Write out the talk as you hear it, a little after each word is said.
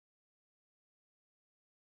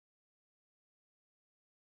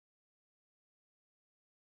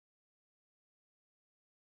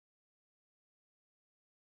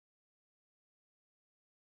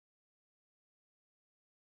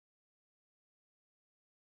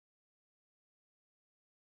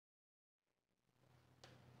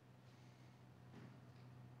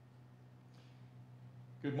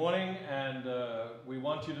Good morning, and we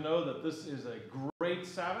want you to know that this is a great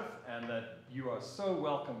Sabbath and that you are so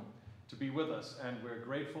welcome to be with us. And we're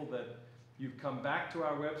grateful that you've come back to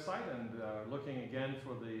our website and looking again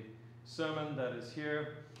for the sermon that is here.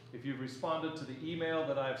 If you've responded to the email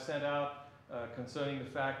that I've sent out concerning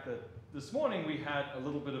the fact that this morning we had a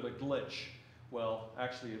little bit of a glitch. Well,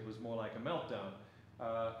 actually it was more like a meltdown.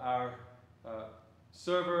 Our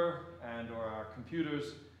server or our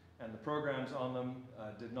computers and the programs on them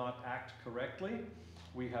did not act correctly.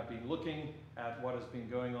 We have been looking at what has been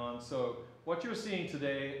going on. So what you're seeing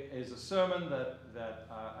today is a sermon that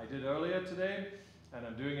I did earlier today, and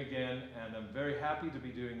I'm doing again, and I'm very happy to be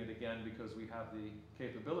doing it again because we have the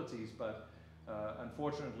capabilities, but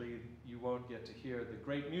unfortunately you won't get to hear the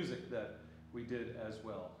great music that we did as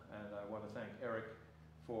well. And I want to thank Eric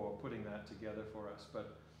for putting that together for us.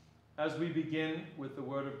 But as we begin with the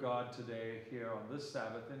Word of God today here on this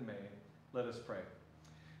Sabbath in May, let us pray.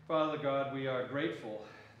 Father God, we are grateful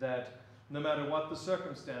that no matter what the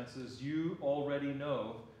circumstances, you already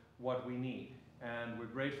know what we need. And we're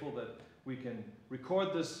grateful that we can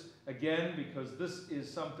record this again because this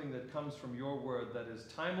is something that comes from your Word that is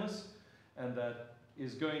timeless and that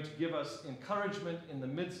is going to give us encouragement in the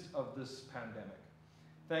midst of this pandemic.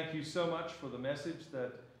 Thank you so much for the message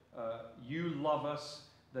that you love us,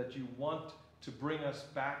 that you want to bring us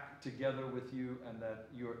back together with you, and that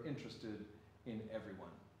you're interested in everyone.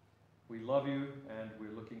 We love you, and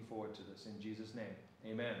we're looking forward to this. In Jesus' name,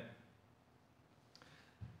 amen.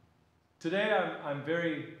 Today, I'm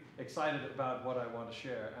very excited about what I want to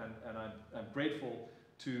share, and I'm grateful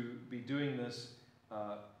to be doing this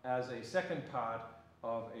as a second part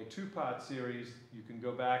of a two-part series. You can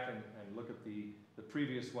go back and look at the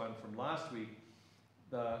previous one from last week.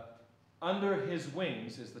 Under His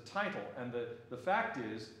Wings is the title, and the fact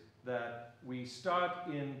is that we start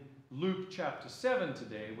in Luke chapter 7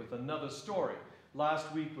 today with another story.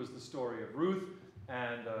 Last week was the story of Ruth,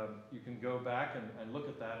 and you can go back and look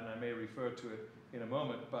at that, and I may refer to it in a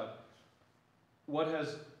moment. But what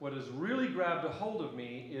has really grabbed a hold of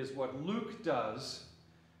me is what Luke does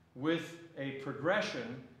with a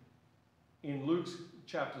progression in Luke's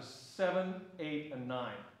chapters 7, 8, and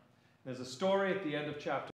 9. There's a story at the end of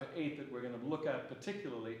chapter 8 that we're going to look at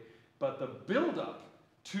particularly, but the build-up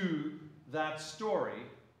to that story,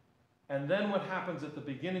 and then what happens at the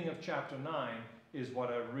beginning of chapter 9 is what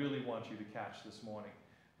I really want you to catch this morning.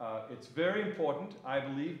 It's very important, I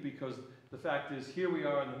believe, because the fact is here we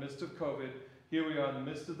are in the midst of COVID, here we are in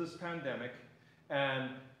the midst of this pandemic, and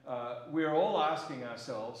we're all asking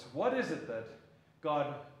ourselves, what is it that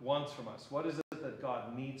God wants from us? What is it that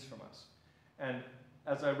God needs from us? And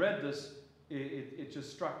as I read this, it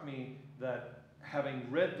just struck me that having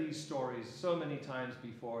read these stories so many times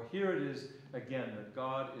before, here it is again that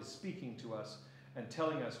God is speaking to us and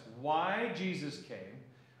telling us why Jesus came,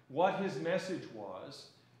 what His message was,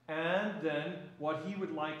 and then what He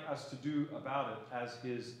would like us to do about it as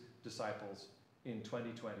His disciples in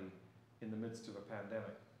 2020 in the midst of a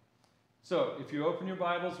pandemic. So if you open your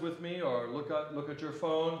Bibles with me or look at your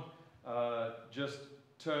phone, just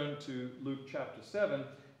turn to Luke chapter 7,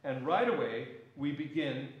 and right away we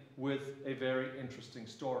begin with a very interesting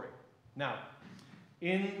story. Now,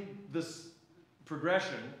 in this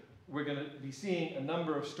progression, we're going to be seeing a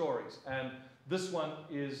number of stories, and this one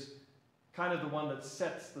is kind of the one that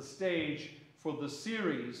sets the stage for the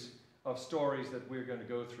series of stories that we're going to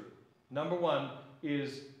go through. Number one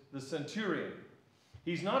is the centurion.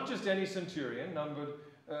 He's not just any centurion.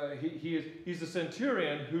 He's a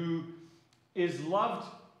centurion who is loved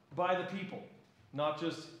by the people, not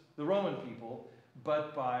just the Roman people,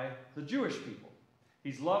 but by the Jewish people.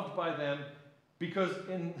 He's loved by them because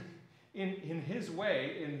in his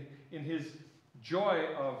way, in his joy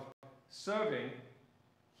of serving,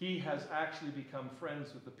 he has actually become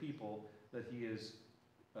friends with the people that he is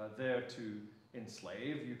there to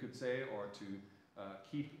enslave, you could say, or to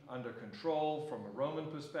keep under control from a Roman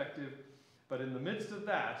perspective. But in the midst of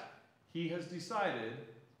that, he has decided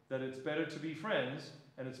that it's better to be friends,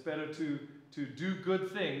 and it's better to do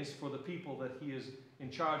good things for the people that he is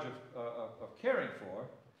in charge of caring for.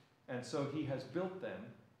 And so he has built them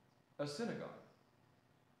a synagogue.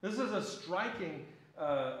 This is a striking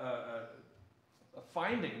a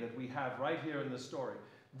finding that we have right here in this story.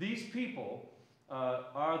 These people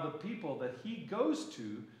are the people that he goes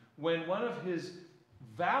to when one of his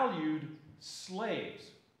valued slaves,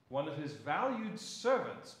 one of his valued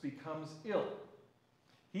servants becomes ill.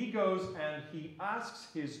 He goes and he asks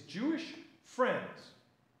his Jewish friends,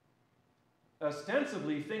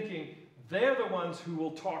 ostensibly thinking they're the ones who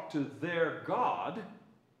will talk to their God,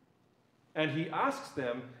 and he asks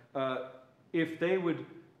them, if they would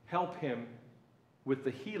help him with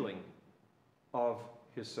the healing of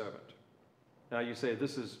his servant. Now you say,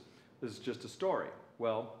 this is just a story.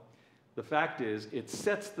 Well, the fact is, it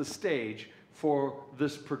sets the stage for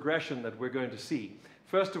this progression that we're going to see.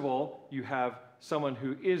 First of all, you have someone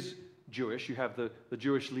who is Jewish. You have the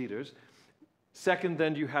Jewish leaders. Second,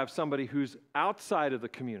 then you have somebody who's outside of the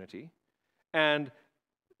community, and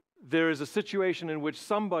there is a situation in which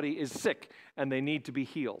somebody is sick and they need to be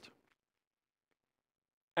healed.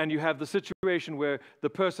 And you have the situation where the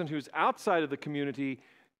person who's outside of the community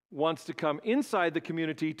wants to come inside the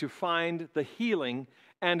community to find the healing,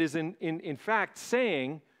 and is in fact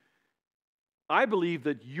saying, I believe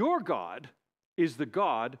that your God is the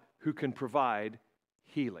God who can provide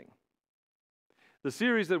healing. The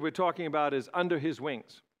series that we're talking about is Under His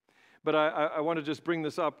Wings. But I want to just bring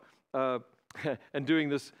this up, and doing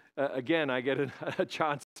this again, I get a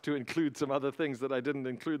chance to include some other things that I didn't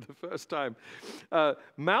include the first time.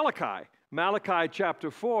 Malachi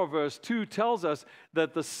chapter 4, verse 2 tells us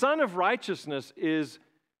that the Son of Righteousness is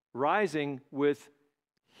rising with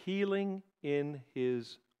healing in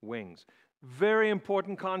His wings. Very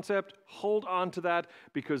important concept. Hold on to that,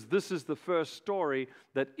 because this is the first story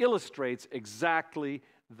that illustrates exactly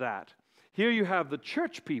that. Here you have the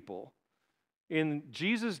church people in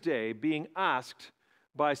Jesus' day being asked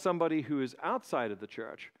by somebody who is outside of the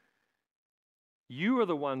church, you are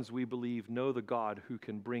the ones we believe know the God who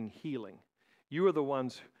can bring healing. You are the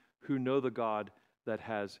ones who know the God that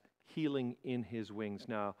has healing in His wings.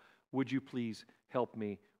 Now, would you please help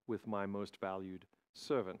me with my most valued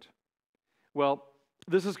servant? Well,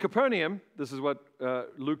 this is Capernaum. This is what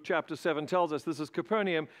Luke chapter 7 tells us. This is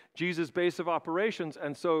Capernaum, Jesus' base of operations.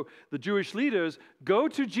 And so the Jewish leaders go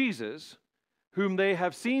to Jesus, whom they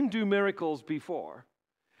have seen do miracles before.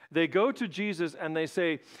 They go to Jesus and they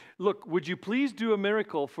say, look, would you please do a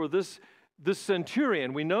miracle for this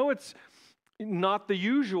centurion? We know it's not the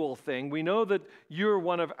usual thing. We know that you're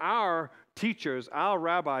one of our teachers, our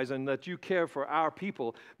rabbis, and that you care for our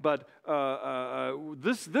people. But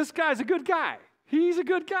this guy's a good guy. He's a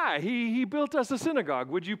good guy. He built us a synagogue.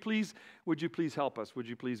 Would you please help us? Would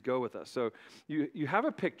you please go with us? So you have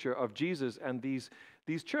a picture of Jesus and these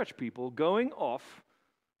church people going off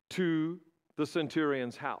to the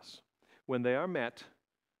centurion's house when they are met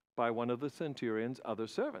by one of the centurion's other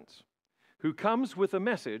servants, who comes with a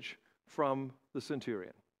message from the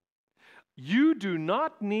centurion. You do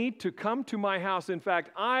not need to come to my house. In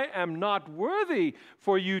fact, I am not worthy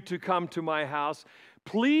for you to come to my house.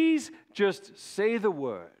 Please just say the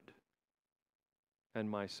word, and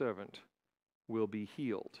my servant will be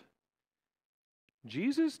healed.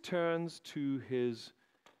 Jesus turns to his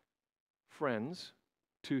friends,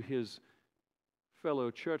 to his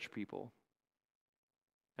fellow church people,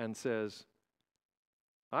 and says,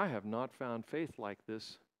 I have not found faith like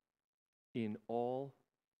this in all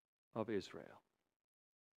of Israel.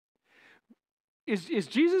 Is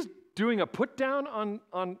Jesus doing a put down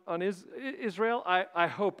on Israel? I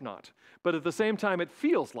hope not. But at the same time, it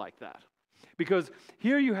feels like that. Because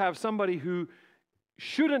here you have somebody who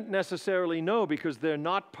shouldn't necessarily know because they're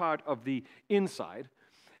not part of the inside.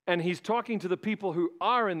 And he's talking to the people who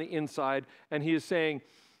are in the inside, and he is saying,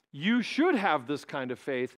 you should have this kind of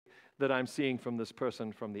faith that I'm seeing from this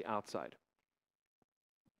person from the outside.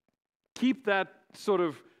 Keep that sort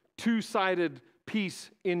of two-sided piece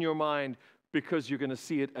in your mind, because you're going to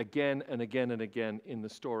see it again and again and again in the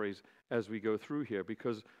stories as we go through here.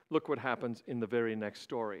 Because look what happens in the very next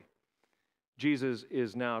story. Jesus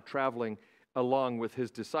is now traveling along with his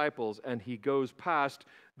disciples, and he goes past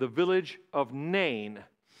the village of Nain.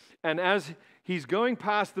 And as he's going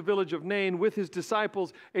past the village of Nain with his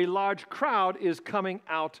disciples, a large crowd is coming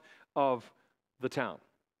out of the town.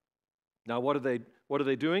 Now, what are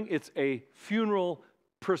they doing? It's a funeral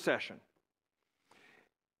procession.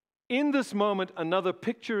 In this moment, another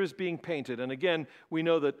picture is being painted. And again, we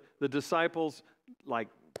know that the disciples, like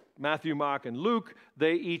Matthew, Mark, and Luke,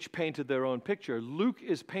 they each painted their own picture. Luke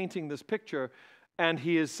is painting this picture, and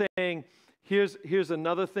he is saying, here's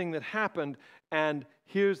another thing that happened, and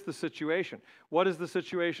here's the situation. What is the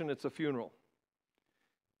situation? It's a funeral.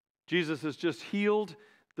 Jesus has just healed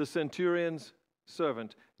the centurion's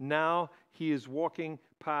servant. Now he is walking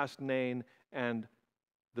past Nain, and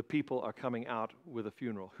the people are coming out with a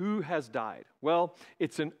funeral. Who has died? Well,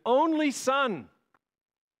 it's an only son.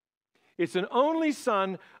 It's an only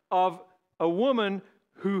son of a woman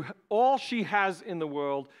who all she has in the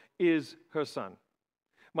world is her son.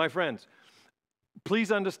 My friends,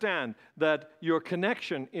 please understand that your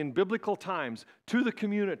connection in biblical times to the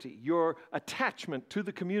community, your attachment to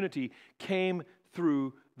the community, came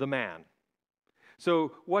through the man.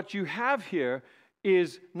 So what you have here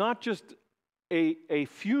is not just a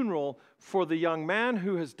funeral for the young man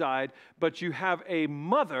who has died, but you have a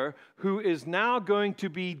mother who is now going to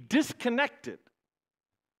be disconnected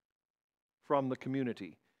from the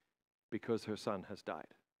community because her son has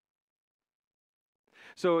died.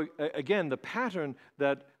 So again, the pattern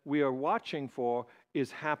that we are watching for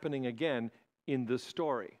is happening again in this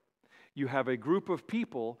story. You have a group of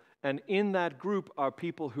people, and in that group are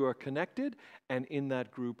people who are connected, and in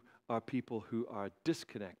that group are people who are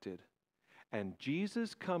disconnected. And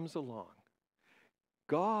Jesus comes along.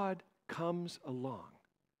 God comes along.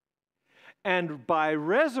 And by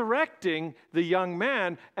resurrecting the young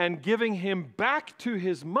man and giving him back to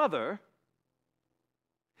his mother,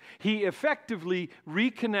 he effectively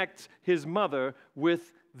reconnects his mother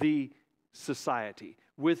with the society,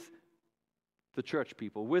 with the church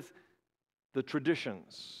people, with the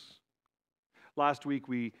traditions. Last week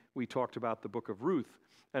we talked about the book of Ruth,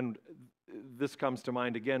 and this comes to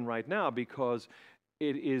mind again right now because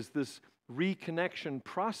it is this reconnection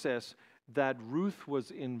process that Ruth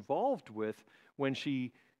was involved with when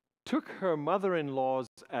she took her mother-in-law's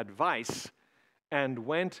advice and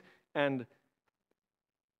went and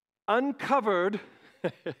uncovered,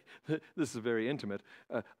 this is very intimate,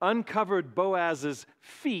 uncovered Boaz's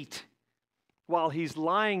feet while he's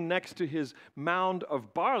lying next to his mound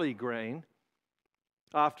of barley grain.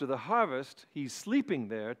 After the harvest, he's sleeping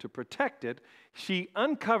there to protect it. She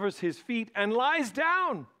uncovers his feet and lies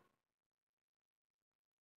down,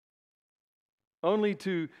 only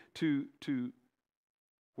to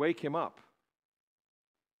wake him up,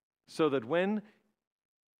 so that when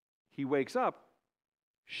he wakes up,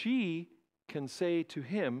 she can say to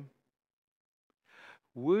him,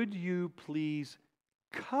 "Would you please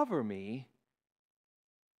cover me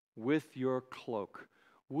with your cloak?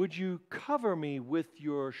 Would you cover me with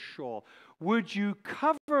your shawl? Would you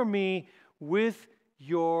cover me with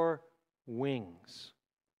your wings?"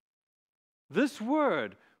 This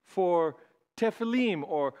word for tefillin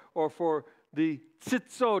or for the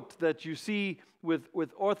tzitzot that you see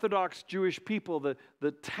with Orthodox Jewish people,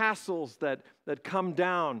 the tassels that come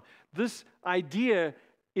down, this idea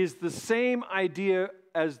is the same idea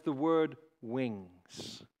as the word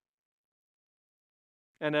wings.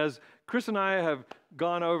 And as Chris and I have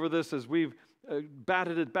gone over this, as we've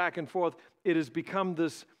batted it back and forth, it has become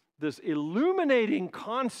this illuminating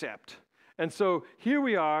concept. And so here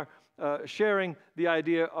we are sharing the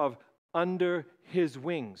idea of under his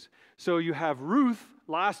wings. So you have Ruth.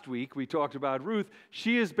 Last week we talked about Ruth.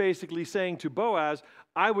 She is basically saying to Boaz,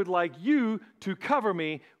 "I would like you to cover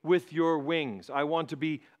me with your wings. I want to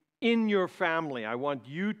be in your family. I want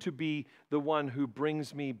you to be the one who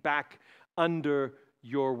brings me back under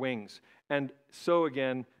your wings." And so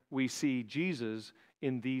again, we see Jesus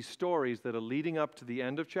in these stories that are leading up to the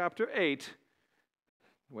end of chapter 8.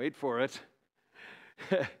 Wait for it.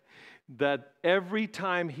 That every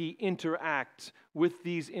time he interacts with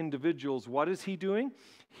these individuals, what is he doing?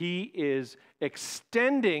 He is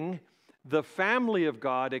extending the family of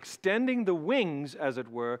God, extending the wings, as it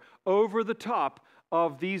were, over the top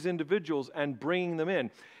of these individuals and bringing them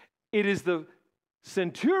in. It is the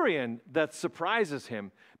centurion that surprises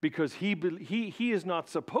him because he is not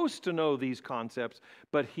supposed to know these concepts,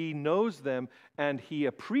 but he knows them and he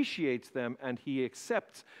appreciates them and he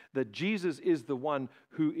accepts that Jesus is the one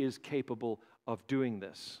who is capable of doing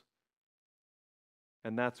this.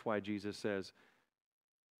 And that's why Jesus says,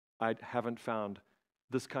 "I haven't found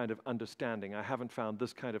this kind of understanding. I haven't found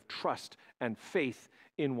this kind of trust and faith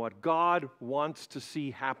in what God wants to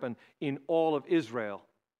see happen in all of Israel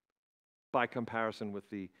by comparison with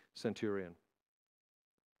the centurion."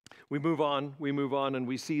 We move on, and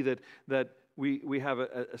we see that we have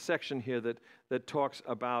a section here that talks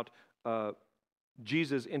about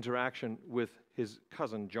Jesus' interaction with his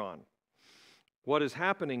cousin John. What is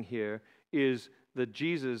happening here is that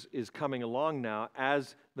Jesus is coming along now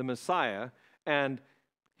as the Messiah, and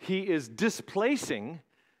he is displacing,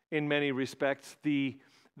 in many respects, the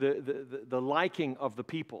liking of the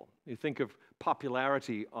people. You think of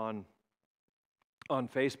popularity on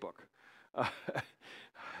Facebook.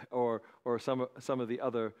 Or some of the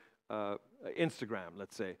other Instagram,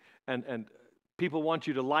 let's say, and people want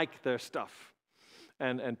you to like their stuff,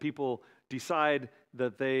 and people decide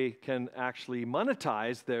that they can actually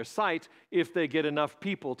monetize their site if they get enough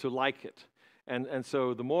people to like it, and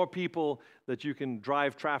so the more people that you can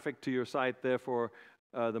drive traffic to your site, therefore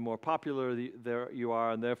the more popular there you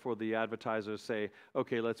are, and therefore the advertisers say,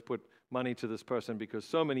 "Okay, let's put money to this person because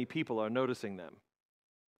so many people are noticing them."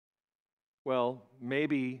 Well,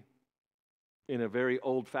 maybe in a very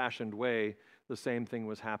old-fashioned way, the same thing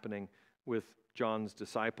was happening with John's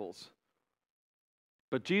disciples.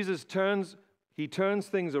 But Jesus turns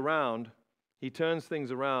things around. He turns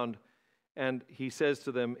things around, and he says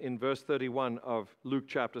to them in verse 31 of Luke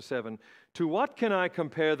chapter 7, "To what can I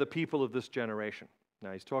compare the people of this generation?"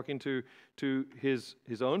 Now he's talking to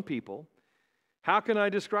his own people. "How can I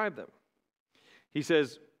describe them?" He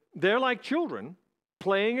says, "They're like children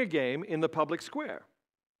playing a game in the public square.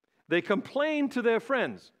 They complain to their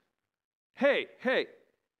friends, 'Hey,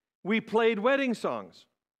 we played wedding songs,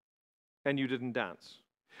 and you didn't dance.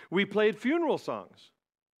 We played funeral songs,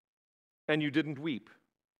 and you didn't weep.'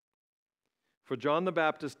 For John the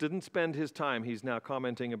Baptist didn't spend his time," he's now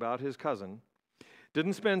commenting about his cousin,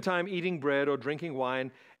 "didn't spend time eating bread or drinking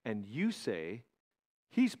wine, and you say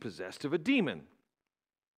he's possessed of a demon.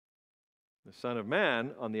 The Son of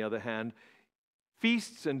Man, on the other hand,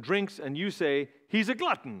 feasts and drinks, and you say he's a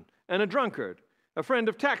glutton and a drunkard, a friend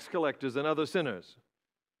of tax collectors and other sinners.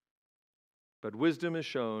 But wisdom is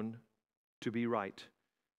shown to be right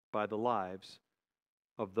by the lives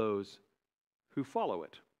of those who follow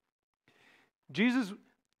it." Jesus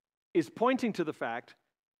is pointing to the fact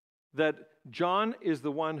that John is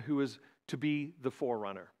the one who is to be the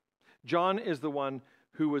forerunner. John is the one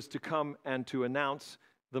who was to come and to announce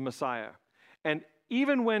the Messiah. And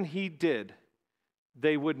even when he did,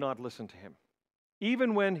 they would not listen to him.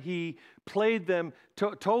 Even when he told them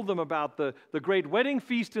about the great wedding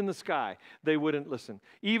feast in the sky, they wouldn't listen.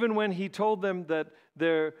 Even when he told them that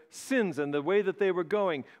their sins and the way that they were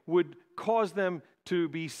going would cause them to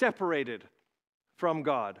be separated from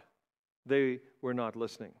God, they were not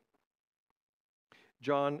listening.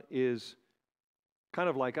 John is kind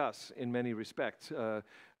of like us in many respects.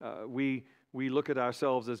 We look at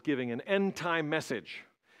ourselves as giving an end-time message.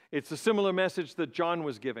 It's a similar message that John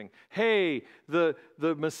was giving. Hey, the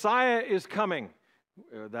Messiah is coming.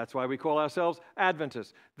 That's why we call ourselves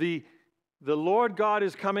Adventists. The Lord God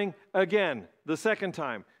is coming again, the second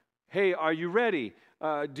time. Hey, are you ready?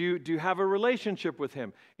 Do you have a relationship with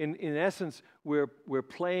him? In essence, we're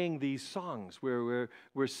playing these songs.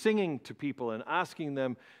 We're singing to people and asking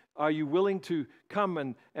them, are you willing to come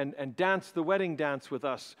and dance the wedding dance with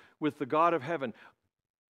us, with the God of heaven?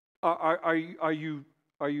 Are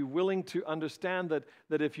you willing to understand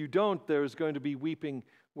that if you don't, there's going to be weeping,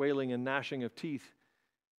 wailing, and gnashing of teeth?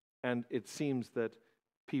 And it seems that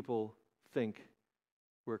people think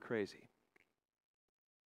we're crazy.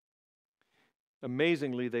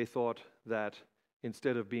 Amazingly, they thought that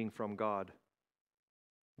instead of being from God,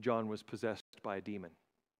 John was possessed by a demon.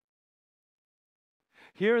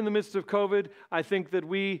 Here in the midst of COVID, I think that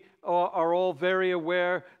we are all very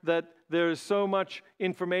aware that there is so much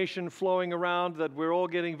information flowing around that we're all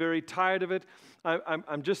getting very tired of it.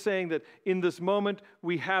 I'm just saying that in this moment,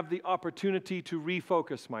 we have the opportunity to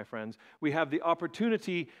refocus, my friends. We have the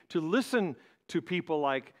opportunity to listen to people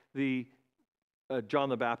like John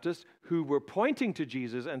the Baptist, who were pointing to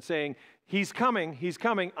Jesus and saying, he's coming,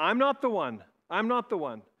 I'm not the one,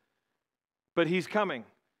 but he's coming.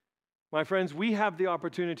 My friends, we have the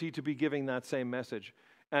opportunity to be giving that same message,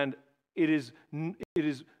 and it is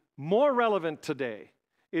more relevant today.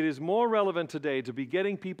 It is more relevant today to be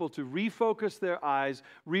getting people to refocus their eyes,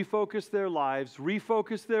 refocus their lives,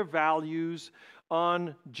 refocus their values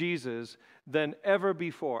on Jesus than ever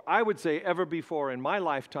before. I would say ever before in my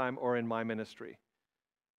lifetime or in my ministry.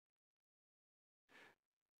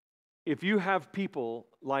 If you have people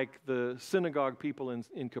like the synagogue people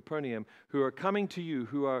in Capernaum who are coming to you,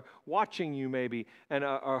 who are watching you maybe, and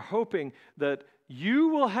are hoping that you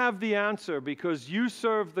will have the answer because you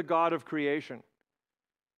serve the God of creation,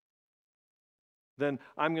 then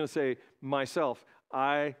I'm going to say myself,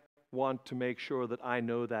 I want to make sure that I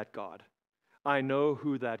know that God. I know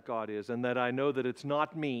who that God is, and that I know that it's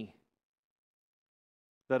not me,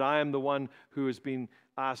 that I am the one who has been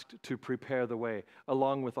asked to prepare the way,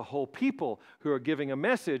 along with a whole people who are giving a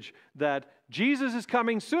message that Jesus is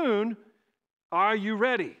coming soon. Are you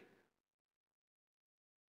ready?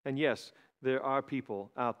 And yes, there are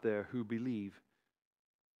people out there who believe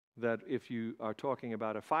that if you are talking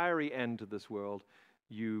about a fiery end to this world,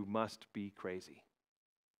 you must be crazy.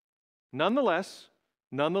 Nonetheless,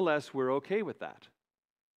 we're okay with that,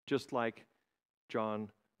 just like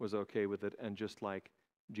John was okay with it, and just like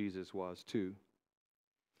Jesus was too.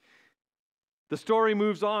 The story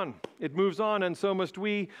moves on. It moves on, and so must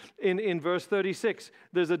we. In verse 36,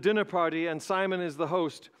 there's a dinner party, and Simon is the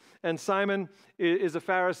host. And Simon is a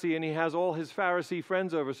Pharisee, and he has all his Pharisee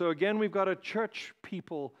friends over. So again, we've got a church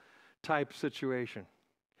people type situation.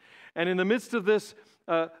 And in the midst of this,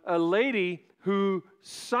 a lady who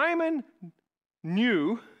Simon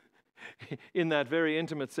knew in that very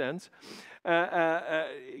intimate sense,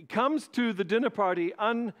 comes to the dinner party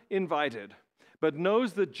uninvited, but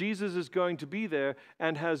knows that Jesus is going to be there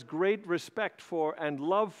and has great respect for and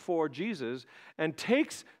love for Jesus, and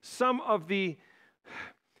takes some of the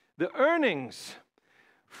earnings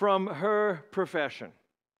from her profession.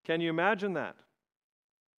 Can you imagine that?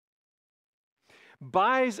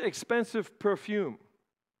 Buys expensive perfume.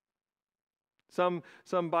 Some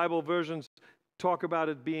Bible versions talk about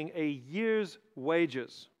it being a year's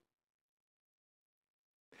wages.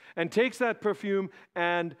 And takes that perfume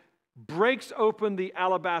and breaks open the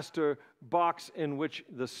alabaster box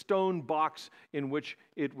the stone box in which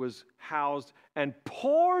it was housed, and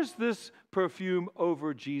pours this perfume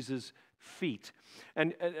over Jesus' feet.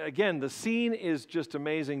 And again, the scene is just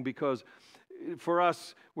amazing, because for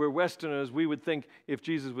us, we're Westerners, we would think if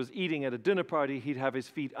Jesus was eating at a dinner party, he'd have his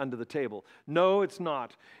feet under the table. No, it's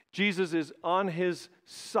not. Jesus is on his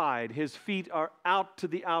side. His feet are out to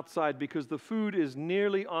the outside, because the food is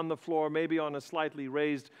nearly on the floor, maybe on a slightly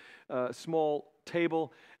raised small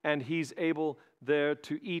table, and he's able there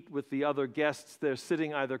to eat with the other guests. They're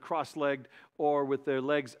sitting either cross-legged or with their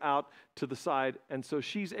legs out to the side. And so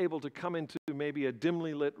she's able to come into maybe a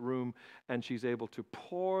dimly lit room, and she's able to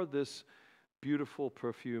pour this beautiful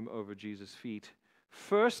perfume over Jesus' feet,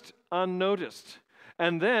 first unnoticed.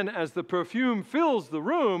 And then as the perfume fills the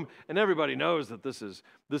room, and everybody knows that this is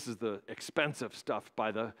the expensive stuff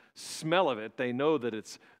by the smell of it, they know that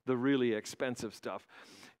it's the really expensive stuff.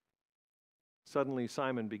 Suddenly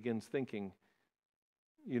Simon begins thinking,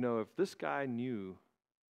 if this guy knew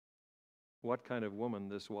what kind of woman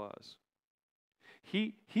this was,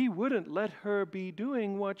 he wouldn't let her be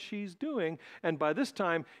doing what she's doing. And by this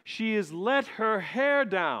time, she has let her hair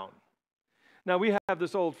down. Now, we have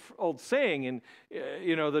this old saying,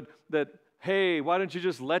 that, hey, why don't you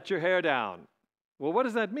just let your hair down? Well, what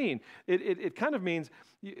does that mean? It kind of means,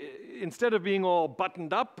 instead of being all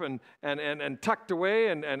buttoned up and tucked away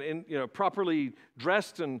and properly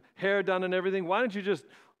dressed and hair done and everything, why don't you just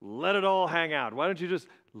let it all hang out? Why don't you just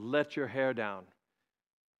let your hair down?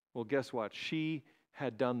 Well, guess what? She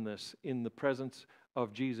had done this in the presence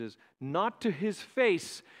of Jesus, not to his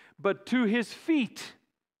face, but to his feet.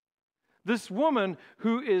 This woman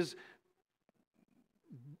who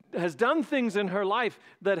has done things in her life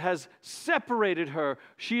that has separated her.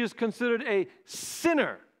 She is considered a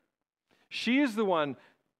sinner. She is the one,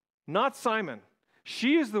 not Simon.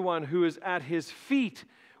 She is the one who is at his feet,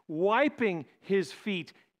 wiping his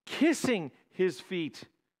feet, kissing his feet.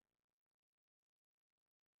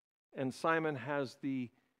 And Simon has the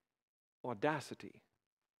audacity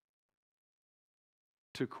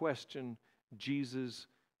to question Jesus'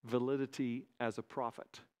 validity as a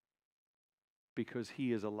prophet, because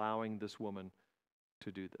he is allowing this woman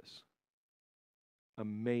to do this.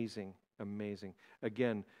 Amazing, amazing.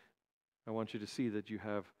 Again, I want you to see that you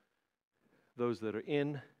have those that are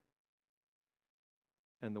in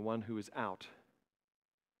and the one who is out,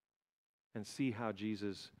 and see how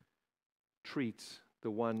Jesus treats the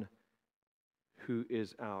one who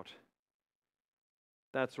is out.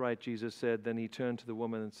 That's right, Jesus said. Then he turned to the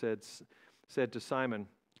woman and said to Simon,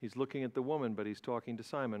 he's looking at the woman, but he's talking to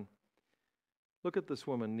Simon. Look at this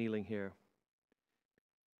woman kneeling here.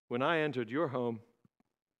 When I entered your home,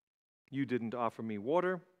 you didn't offer me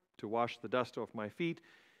water to wash the dust off my feet,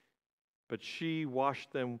 but she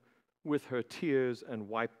washed them with her tears and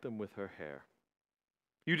wiped them with her hair.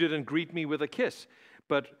 You didn't greet me with a kiss,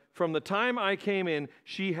 but from the time I came in,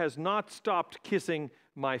 she has not stopped kissing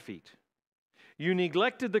my feet. You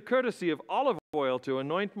neglected the courtesy of olive oil to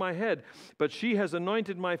anoint my head, but she has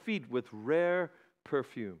anointed my feet with rare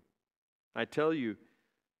perfume. I tell you,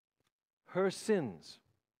 her sins,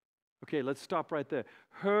 okay, let's stop right there.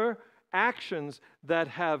 Her actions that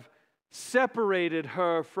have separated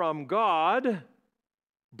her from God,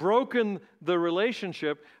 broken the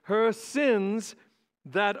relationship, her sins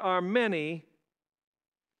that are many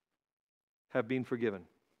have been forgiven.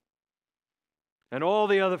 And all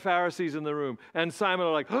the other Pharisees in the room and Simon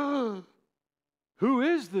are like, oh, who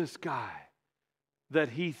is this guy that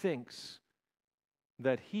he thinks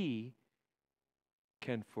that he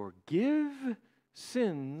can forgive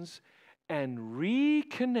sins and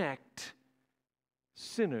reconnect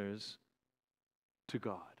sinners to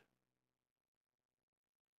God?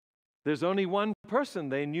 There's only one person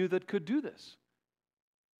they knew that could do this,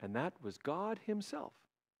 and that was God himself.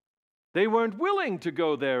 They weren't willing to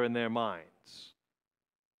go there in their minds.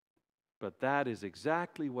 But that is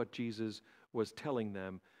exactly what Jesus was telling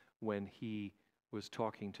them when he was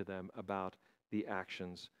talking to them about the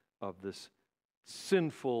actions of this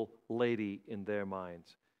sinful lady in their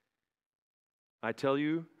minds. I tell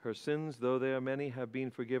you, her sins, though they are many, have been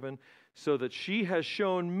forgiven, so that she has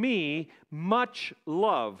shown me much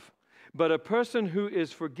love. But a person who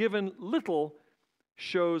is forgiven little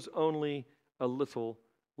shows only a little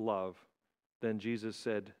love. Then Jesus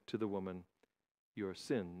said to the woman, your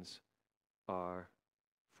sins are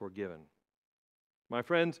forgiven. My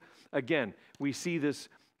friends, again, we see this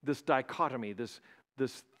dichotomy, this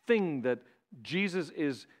thing that Jesus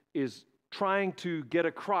is trying to get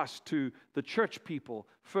across to the church people,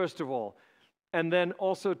 first of all, and then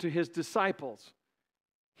also to his disciples.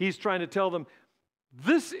 He's trying to tell them,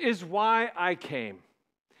 this is why I came.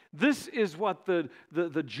 This is what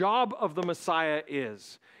the job of the Messiah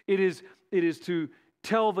is. It is to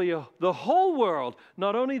tell the whole world,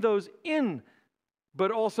 not only those in, but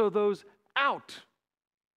also those out,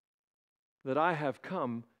 that I have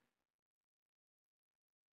come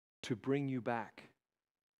to bring you back,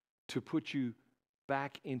 to put you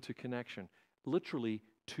back into connection, literally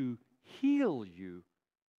to heal you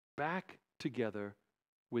back together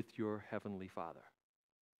with your Heavenly Father.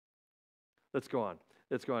 Let's go on.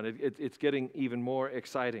 It's getting even more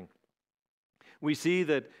exciting. We see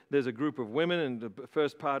that there's a group of women in the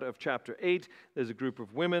first part of chapter 8. There's a group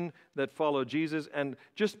of women that follow Jesus. And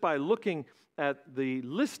just by looking at the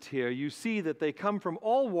list here, you see that they come from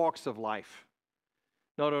all walks of life.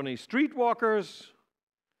 Not only streetwalkers,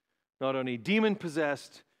 not only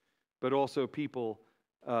demon-possessed, but also people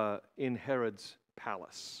in Herod's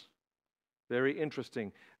palace. Very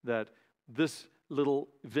interesting that this little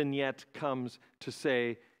vignette comes to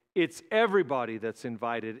say, it's everybody that's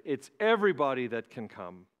invited. It's everybody that can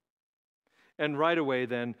come. And right away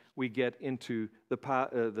then we get into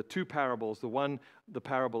the two parables. The one, the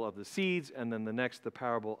parable of the seeds, and then the next, the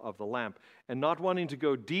parable of the lamp. And not wanting to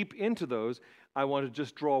go deep into those, I want to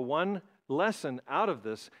just draw one lesson out of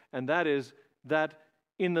this, and that is that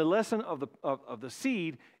in the lesson of the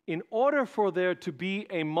seed, in order for there to be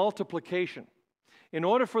a multiplication, in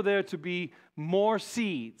order for there to be more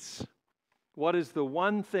seeds, what is the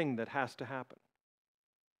one thing that has to happen?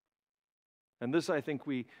 And this, I think,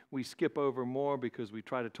 we skip over more because we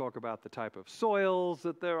try to talk about the type of soils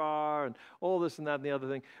that there are and all this and that and the other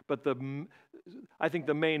thing. But I think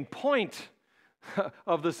the main point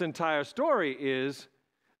of this entire story is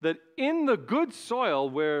that in the good soil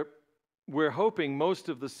where we're hoping most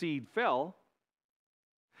of the seed fell,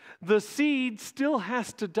 the seed still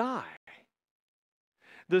has to die.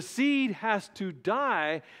 The seed has to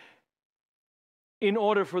die in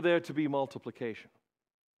order for there to be multiplication.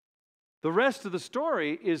 The rest of the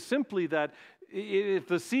story is simply that if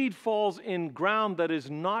the seed falls in ground that is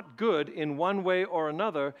not good in one way or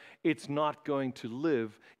another, it's not going to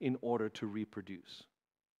live in order to reproduce.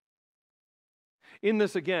 In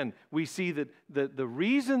this, again, we see that the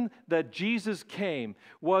reason that Jesus came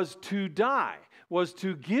was to die, was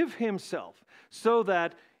to give himself so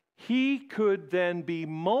that he could then be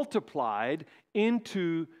multiplied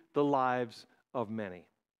into the lives of many.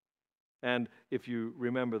 And if you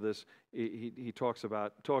remember this, he talks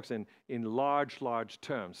in large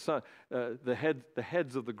terms. So, the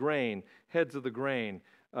heads of the grain,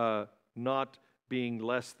 not being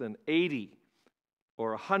less than 80 or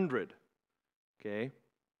 100. Okay.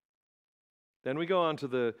 Then we go on to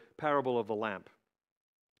the parable of the lamp.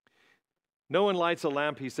 No one lights a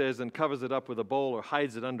lamp, he says, and covers it up with a bowl or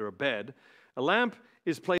hides it under a bed. A lamp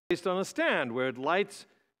is placed on a stand where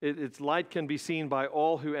its light can be seen by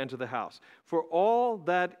all who enter the house. For all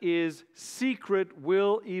that is secret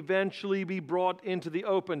will eventually be brought into the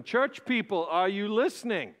open. Church people, are you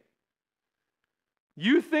listening?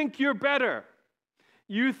 You think you're better.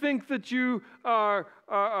 You think that you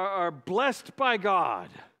are blessed by God.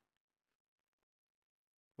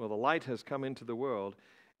 Well, the light has come into the world,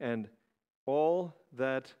 and all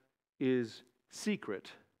that is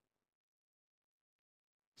secret.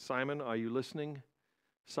 Simon, are you listening?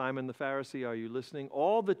 Simon the Pharisee, are you listening?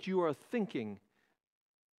 All that you are thinking,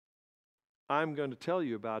 I'm going to tell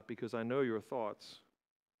you about because I know your thoughts.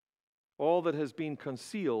 All that has been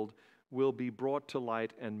concealed will be brought to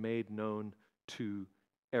light and made known to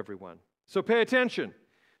everyone. So pay attention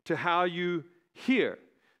to how you hear.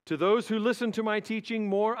 To those who listen to my teaching,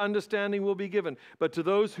 more understanding will be given. But to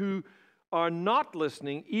those who are not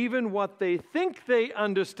listening, even what they think they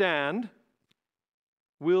understand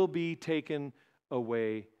will be taken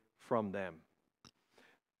away from them.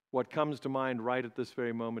 What comes to mind right at this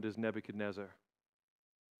very moment is Nebuchadnezzar.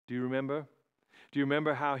 Do you remember? Do you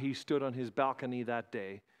remember how he stood on his balcony that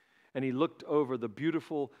day and he looked over the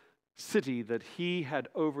beautiful city that he had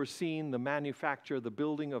overseen, the manufacture, the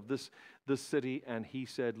building of this city, and he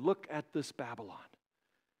said, "Look at this Babylon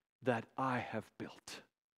that I have built.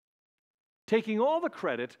 taking all the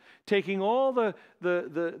credit, taking all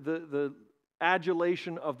the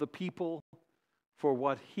adulation of the people for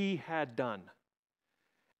what he had done.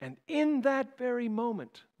 And in that very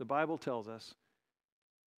moment, the Bible tells us,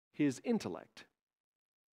 his intellect,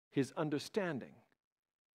 his understanding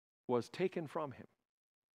was taken from him.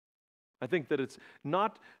 I think that it's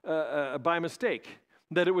not by mistake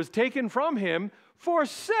that it was taken from him for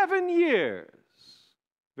 7 years.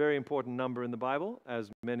 Very important number in the Bible,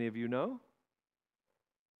 as many of you know.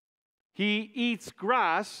 He eats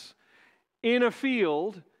grass in a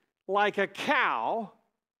field like a cow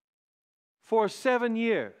for 7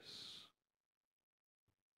 years.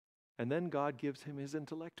 And then God gives him his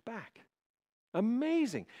intellect back.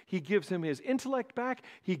 Amazing. He gives him his intellect back.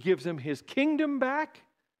 He gives him his kingdom back.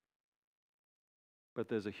 But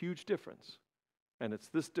there's a huge difference. And it's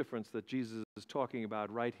this difference that Jesus is talking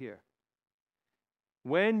about right here.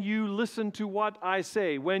 When you listen to what I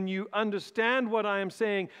say, when you understand what I am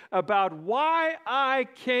saying about why I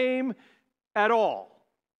came at all,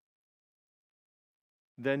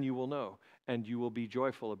 then you will know and you will be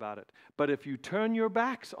joyful about it. But if you turn your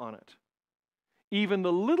backs on it, even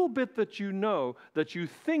the little bit that you know, that you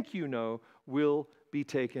think you know, will be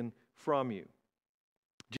taken from you.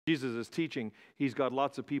 Jesus is teaching. He's got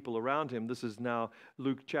lots of people around him. This is now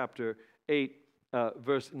Luke chapter 8,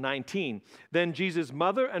 verse 19. Then Jesus'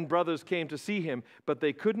 mother and brothers came to see him, but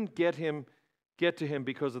they couldn't get to him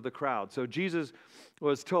because of the crowd. So Jesus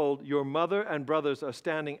was told, your mother and brothers are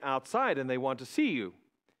standing outside and they want to see you.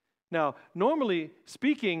 Now, normally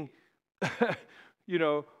speaking,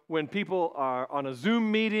 when people are on a Zoom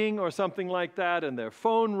meeting or something like that and their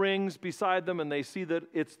phone rings beside them and they see that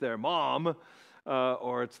it's their mom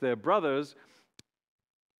or it's their brothers,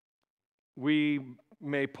 we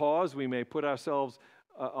may pause, we may put ourselves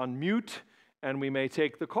on mute, and we may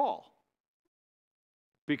take the call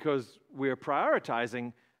because we're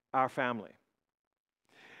prioritizing our family.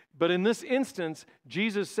 But in this instance,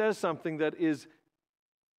 Jesus says something that is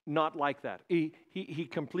not like that. He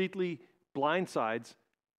completely blindsides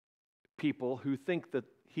people who think that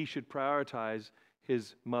he should prioritize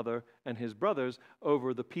his mother and his brothers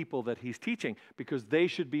over the people that he's teaching because they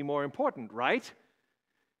should be more important, right?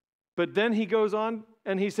 But then he goes on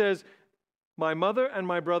and he says, my mother and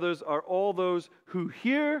my brothers are all those who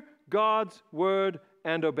hear God's word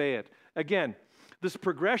and obey it. Again, this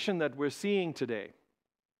progression that we're seeing today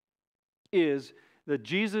is that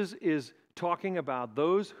Jesus is talking about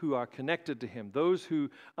those who are connected to him, those who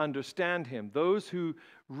understand him, those who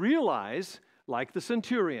realize, like the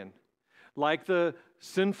centurion, like the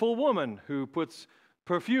sinful woman who puts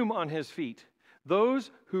perfume on his feet, those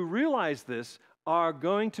who realize this are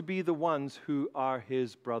going to be the ones who are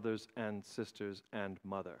his brothers and sisters and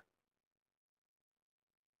mother.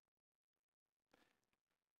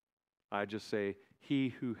 I just say,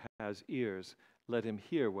 he who has ears, let him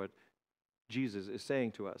hear what Jesus is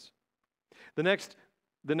saying to us. The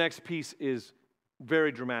next piece is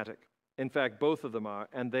very dramatic. In fact, both of them are,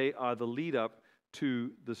 and they are the lead up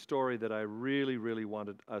to the story that I really, really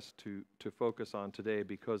wanted us to focus on today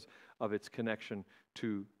because of its connection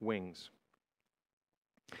to wings.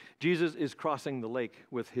 Jesus is crossing the lake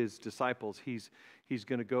with his disciples. He's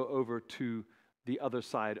going to go over to the other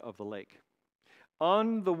side of the lake.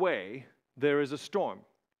 On the way, there is a storm.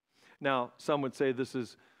 Now, some would say this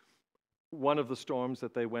is one of the storms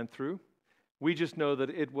that they went through. We just know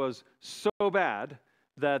that it was so bad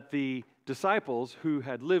that the disciples who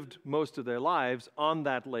had lived most of their lives on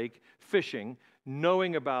that lake fishing,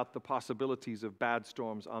 knowing about the possibilities of bad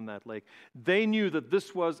storms on that lake, they knew that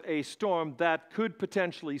this was a storm that could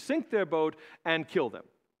potentially sink their boat and kill them.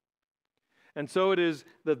 And so it is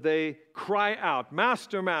that they cry out,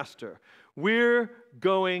 Master, Master, we're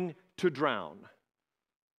going to drown.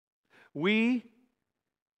 We,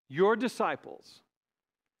 your disciples,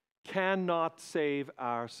 cannot save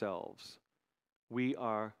ourselves. We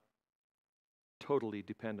are totally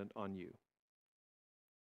dependent on you.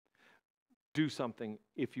 Do something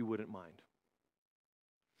if you wouldn't mind.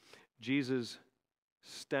 Jesus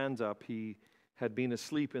stands up. He had been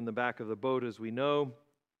asleep in the back of the boat, as we know.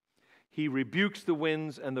 He rebukes the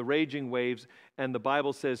winds and the raging waves, and the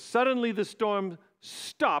Bible says, suddenly the storm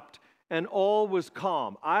stopped and all was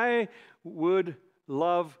calm. I would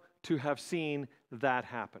love to have seen that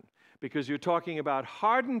happen, because you're talking about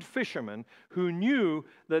hardened fishermen who knew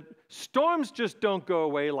that storms just don't go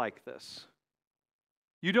away like this.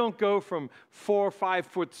 You don't go from 4 or 5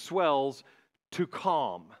 foot swells to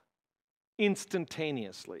calm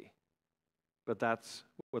instantaneously. But that's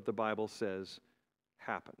what the Bible says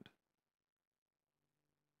happened.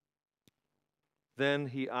 Then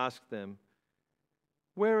he asked them,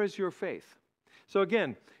 where is your faith? So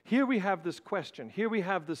again, here we have this question. Here we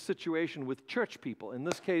have this situation with church people, in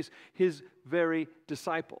this case, his very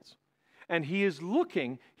disciples. And he is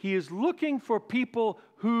looking for people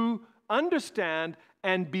who understand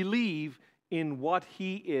and believe in what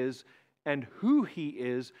he is and who he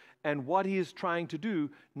is and what he is trying to do,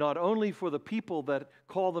 not only for the people that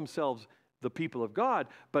call themselves the people of God,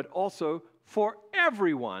 but also for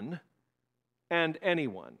everyone and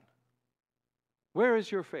anyone. Where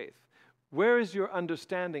is your faith? Where is your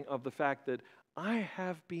understanding of the fact that I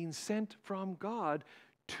have been sent from God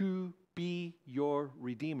to be your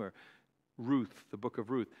Redeemer? Ruth, the book of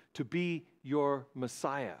Ruth, to be your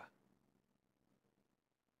Messiah.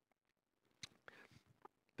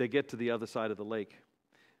 They get to the other side of the lake.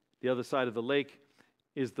 The other side of the lake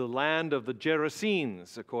is the land of the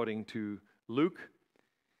Gerasenes, according to Luke.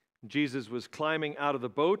 Jesus was climbing out of the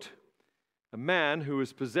boat. A man who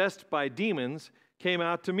was possessed by demons came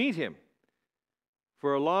out to meet him.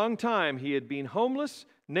 For a long time he had been homeless,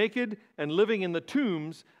 naked, and living in the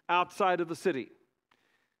tombs outside of the city.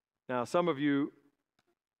 Now, some of you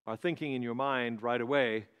are thinking in your mind right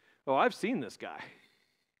away, oh, I've seen this guy.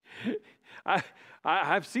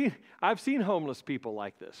 I've seen homeless people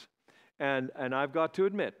like this. And I've got to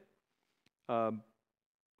admit,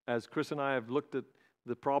 as Chris and I have looked at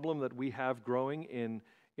the problem that we have growing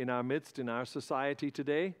in our midst, in our society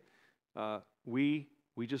today, we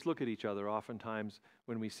just look at each other oftentimes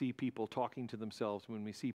when we see people talking to themselves, when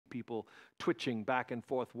we see people twitching back and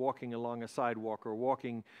forth, walking along a sidewalk or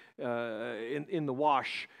walking in the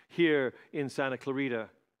wash here in Santa Clarita.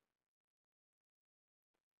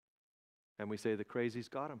 And we say, the crazy's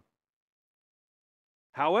got them.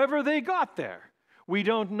 However they got there, we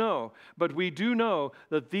don't know. But we do know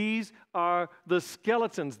that these are the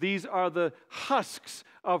skeletons, these are the husks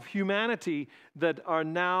of humanity that are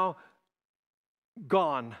now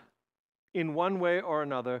gone in one way or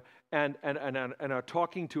another, and are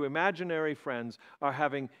talking to imaginary friends, are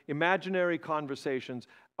having imaginary conversations,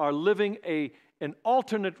 are living an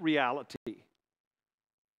alternate reality.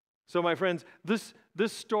 So my friends, this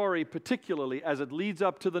story particularly, as it leads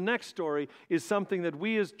up to the next story, is something that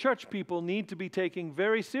we as church people need to be taking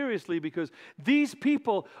very seriously, because these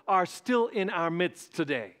people are still in our midst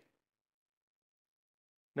today.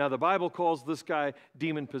 Now, the Bible calls this guy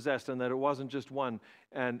demon-possessed, and that it wasn't just one,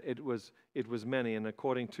 and it was many. And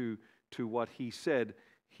according to what he said,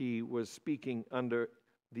 he was speaking under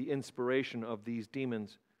the inspiration of these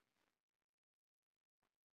demons.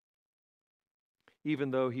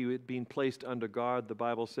 Even though he had been placed under guard, the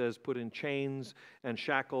Bible says, put in chains and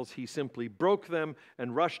shackles, he simply broke them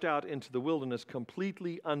and rushed out into the wilderness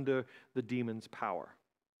completely under the demon's power.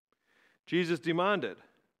 Jesus demanded,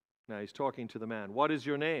 now he's talking to the man, what is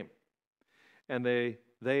your name? And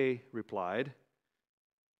they replied,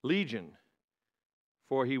 Legion,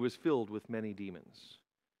 for he was filled with many demons.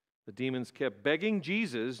 The demons kept begging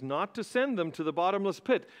Jesus not to send them to the bottomless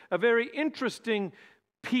pit. A very interesting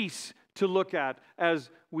piece to look at as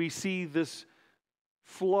we see this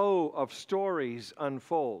flow of stories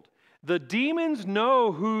unfold. The demons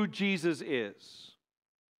know who Jesus is.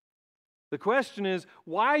 The question is,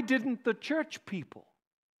 why didn't the church people?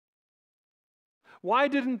 Why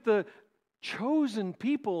didn't the chosen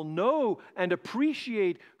people know and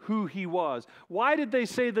appreciate who he was? Why did they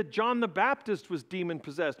say that John the Baptist was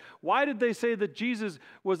demon-possessed? Why did they say that Jesus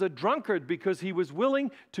was a drunkard because he was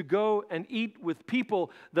willing to go and eat with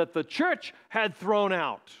people that the church had thrown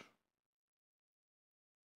out?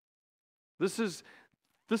 This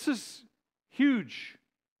is huge.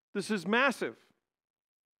 This is massive.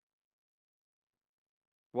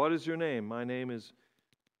 What is your name? My name is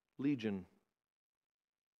Legion.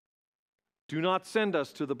 Do not send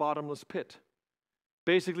us to the bottomless pit.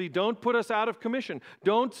 Basically, don't put us out of commission.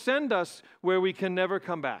 Don't send us where we can never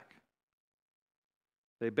come back.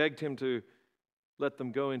 They begged him to let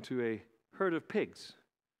them go into a herd of pigs.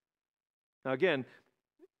 Now again,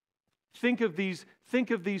 think of these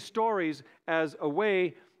stories as a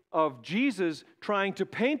way of Jesus trying to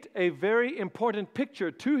paint a very important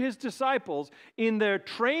picture to his disciples in their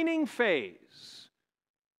training phase,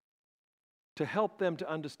 to help them to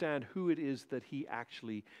understand who it is that he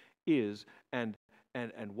actually is and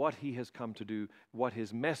what he has come to do, what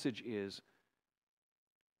his message is.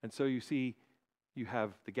 And so you see, you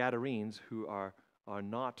have the Gadarenes, who are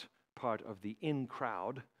not part of the in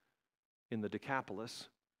crowd in the Decapolis,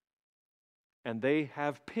 and they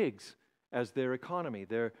have pigs as their economy.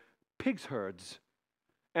 They're pigs herds.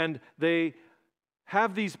 And they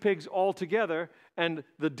have these pigs all together, and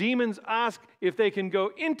the demons ask if they can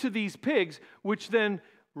go into these pigs, which then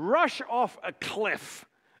rush off a cliff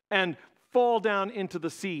and fall down into the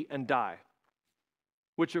sea and die.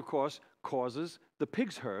 which of course causes the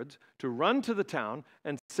pigs' herds to run to the town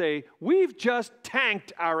and say, "We've just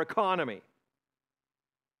tanked our economy."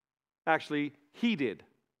 Actually, he did.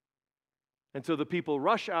 And so the people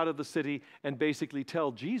rush out of the city and basically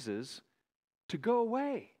tell Jesus to go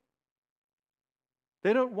away.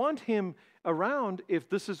 They don't want him around if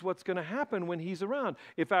this is what's going to happen when he's around.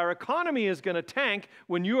 If our economy is going to tank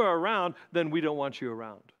when you are around, then we don't want you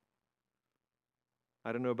around.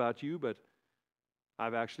 I don't know about you, but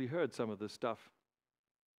I've actually heard some of this stuff.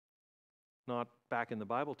 Not back in the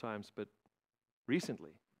Bible times, but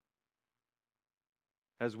recently.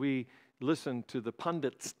 As we listen to the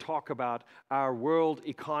pundits talk about our world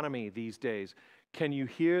economy these days, can you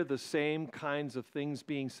hear the same kinds of things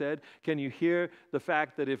being said? Can you hear the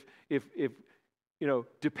fact that if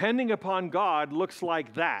depending upon God looks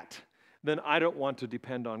like that, then I don't want to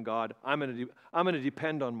depend on God. I'm going to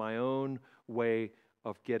depend on my own way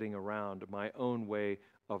of getting around, my own way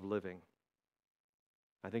of living.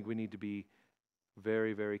 I think we need to be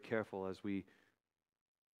very, very careful as we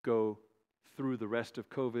go through the rest of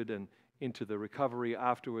COVID and into the recovery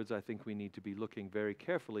afterwards. I think we need to be looking very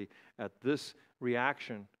carefully at this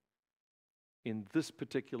reaction in this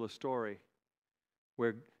particular story,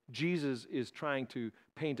 where Jesus is trying to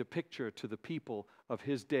paint a picture to the people of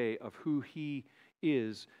his day of who he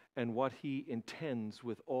is and what he intends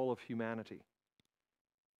with all of humanity.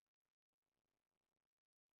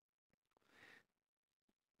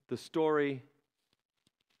 The story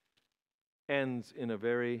ends in a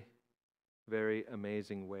very, very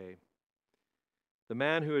amazing way. The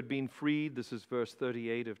man who had been freed, this is verse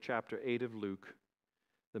 38 of chapter 8 of Luke,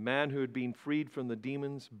 the man who had been freed from the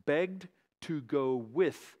demons begged to go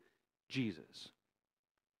with Jesus.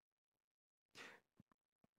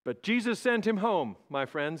 But Jesus sent him home, my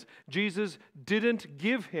friends. Jesus didn't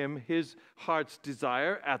give him his heart's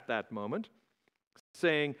desire at that moment,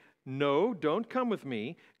 saying, "No, don't come with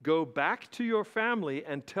me. Go back to your family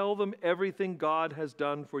and tell them everything God has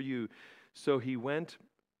done for you." So he went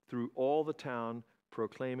through all the town,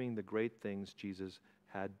 proclaiming the great things Jesus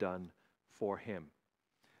had done for him.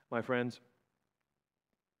 My friends,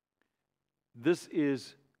 this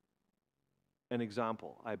is an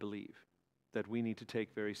example, I believe, that we need to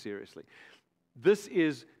take very seriously. This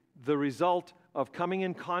is the result of coming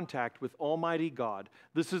in contact with Almighty God.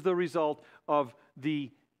 This is the result of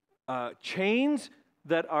the chains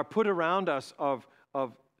that are put around us of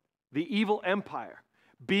the evil empire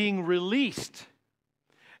being released,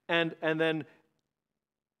 and then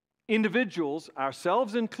individuals,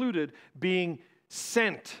 ourselves included, being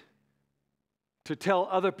sent to tell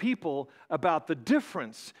other people about the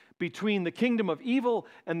difference between the kingdom of evil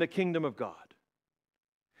and the kingdom of God,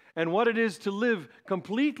 and what it is to live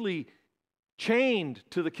completely chained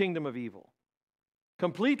to the kingdom of evil,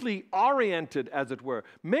 completely oriented, as it were.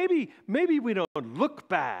 Maybe we don't look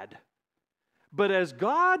bad, but as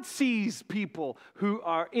God sees people who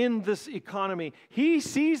are in this economy, he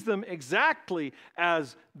sees them exactly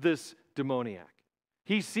as this demoniac.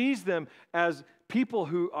 He sees them as people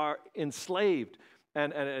who are enslaved.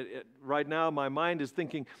 And right now my mind is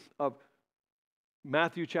thinking of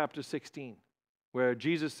Matthew chapter 16, where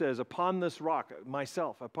Jesus says, "Upon this rock,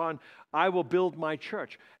 myself, I will build my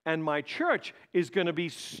church, and my church is going to be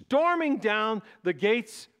storming down the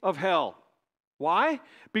gates of hell." Why?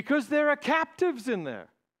 Because there are captives in there.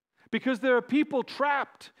 Because there are people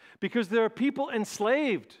trapped. Because there are people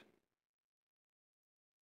enslaved.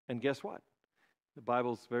 And guess what? The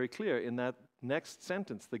Bible's very clear in that next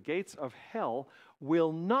sentence. The gates of hell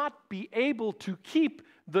will not be able to keep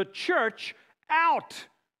the church out.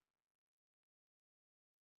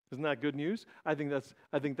 Isn't that good news? I think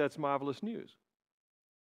that's marvelous news.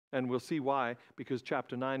 And we'll see why, because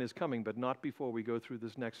chapter 9 is coming, but not before we go through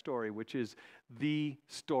this next story, which is the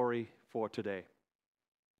story for today.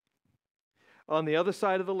 On the other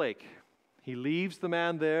side of the lake, he leaves the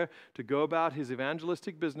man there to go about his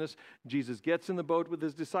evangelistic business. Jesus gets in the boat with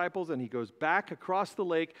his disciples, and he goes back across the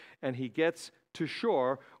lake, and he gets to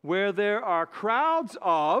shore where there are crowds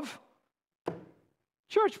of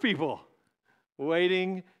church people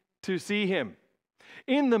waiting to see him.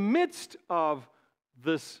 In the midst of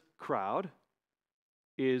this crowd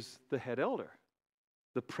is the head elder,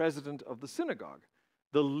 the president of the synagogue,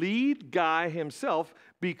 the lead guy himself,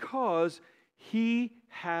 because he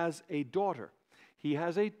has a daughter. He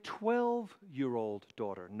has a 12-year-old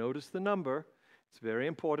daughter. Notice the number. It's very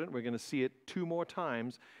important. We're going to see it 2 more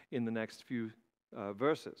times in the next few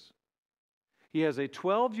verses. He has a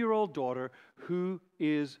 12-year-old daughter who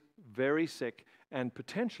is very sick and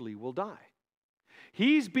potentially will die.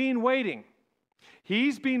 He's been waiting.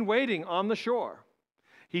 He's been waiting on the shore.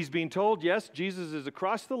 He's been told, yes, Jesus is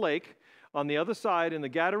across the lake on the other side in the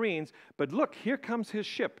Gadarenes, but look, here comes his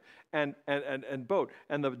ship and boat.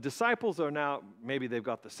 And the disciples are now, maybe they've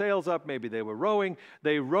got the sails up, maybe they were rowing.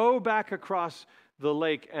 They row back across the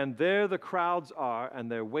lake, and there the crowds are, and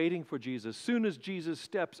they're waiting for Jesus. As soon as Jesus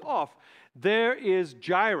steps off, there is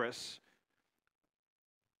Jairus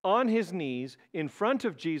on his knees in front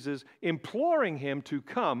of Jesus, imploring him to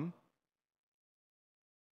come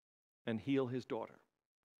and heal his daughter.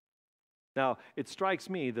 Now, it strikes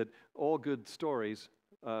me that all good stories,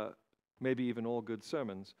 maybe even all good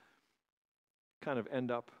sermons, kind of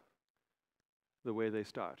end up the way they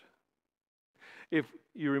start. If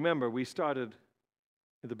you remember, we started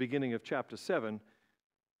at the beginning of chapter 7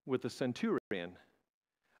 with the centurion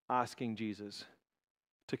asking Jesus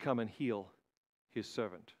to come and heal his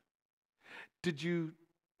servant. Did you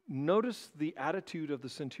notice the attitude of the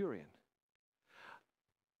centurion?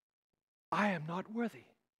 I am not worthy.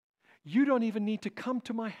 You don't even need to come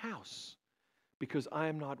to my house because I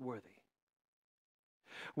am not worthy.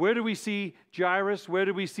 Where do we see Jairus? Where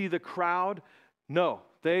do we see the crowd? No,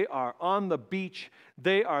 they are on the beach.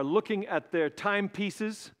 They are looking at their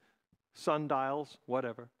timepieces, sundials,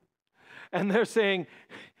 whatever. And they're saying,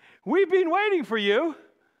 we've been waiting for you.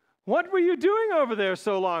 What were you doing over there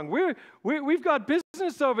so long? We've got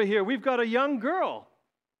business over here. We've got a young girl.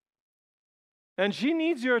 And she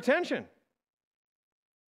needs your attention.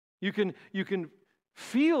 You can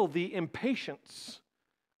feel the impatience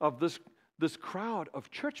of this crowd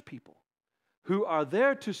of church people who are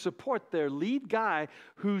there to support their lead guy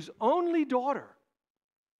whose only daughter,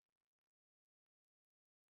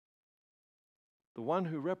 the one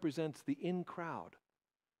who represents the in crowd,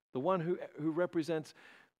 the one who represents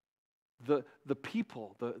the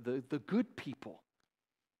people, the good people.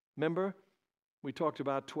 Remember, we talked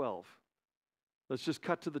about 12. Let's just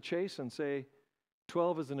cut to the chase and say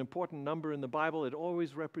 12 is an important number in the Bible. It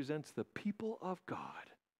always represents the people of God.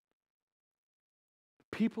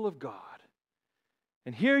 The people of God.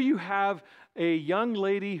 And here you have a young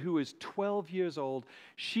lady who is 12 years old.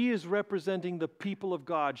 She is representing the people of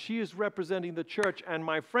God. She is representing the church. And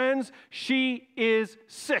my friends, she is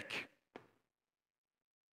sick.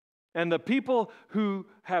 And the people who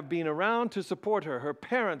have been around to support her, her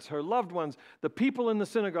parents, her loved ones, the people in the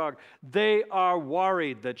synagogue, they are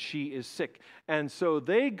worried that she is sick. And so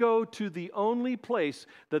they go to the only place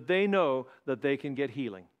that they know that they can get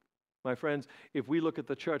healing. My friends, if we look at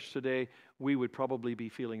the church today, we would probably be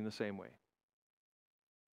feeling the same way.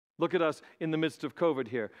 Look at us in the midst of COVID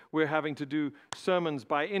here. We're having to do sermons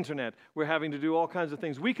by internet. We're having to do all kinds of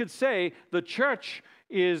things. We could say the church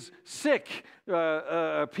is sick.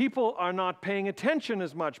 People are not paying attention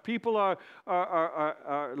as much. People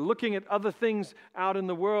are looking at other things out in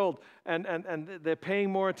the world, and they're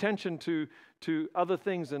paying more attention to other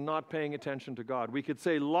things and not paying attention to God. We could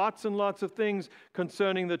say lots and lots of things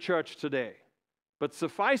concerning the church today. But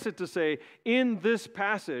suffice it to say, in this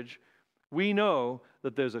passage, we know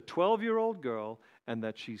that there's a 12-year-old girl and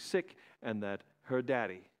that she's sick and that her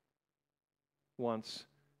daddy wants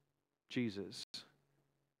Jesus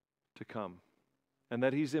to come and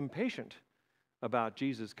that he's impatient about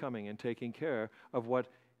Jesus coming and taking care of what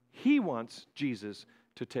he wants Jesus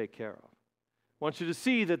to take care of. I want you to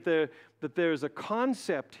see that there's a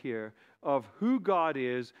concept here of who God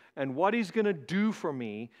is and what he's going to do for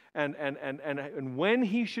me and when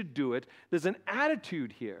he should do it. There's an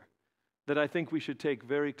attitude here that I think we should take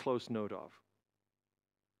very close note of.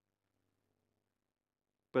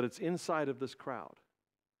 But it's inside of this crowd.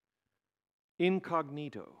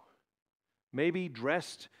 Incognito. Maybe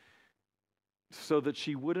dressed so that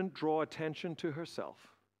she wouldn't draw attention to herself.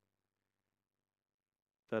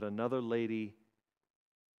 That another lady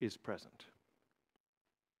is present.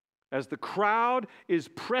 As the crowd is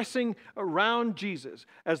pressing around Jesus,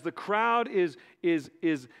 as the crowd is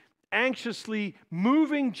anxiously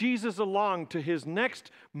moving Jesus along to his next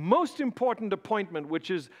most important appointment, which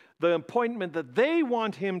is the appointment that they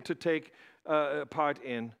want him to take part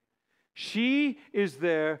in, she is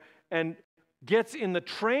there and gets in the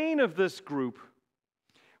train of this group,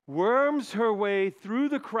 worms her way through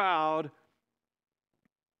the crowd,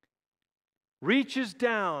 reaches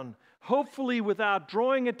down, hopefully without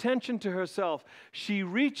drawing attention to herself. She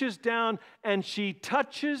reaches down and she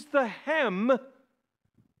touches the hem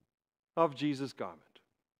of Jesus' garment.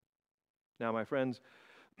 Now, my friends,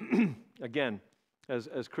 again,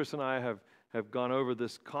 as Chris and I have gone over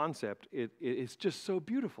this concept, it's just so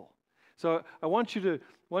beautiful. So I want you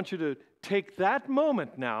to take that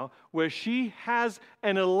moment now where she has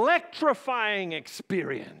an electrifying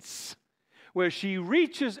experience, where she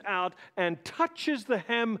reaches out and touches the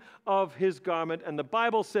hem of his garment, and the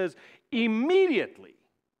Bible says immediately,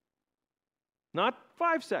 not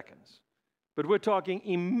 5 seconds, but we're talking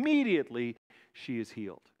immediately, she is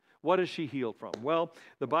healed. What is she healed from? Well,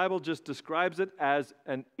 the Bible just describes it as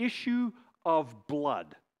an issue of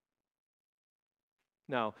blood.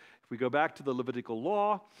 Now, if we go back to the Levitical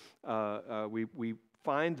law, we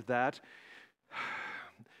find that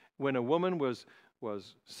when a woman was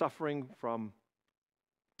suffering from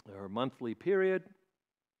her monthly period,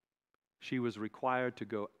 she was required to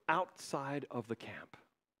go outside of the camp.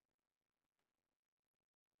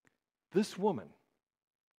 This woman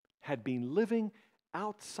had been living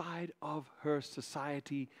outside of her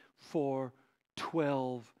society for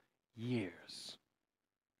 12 years.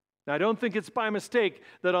 Now, I don't think it's by mistake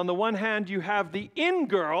that on the one hand you have the in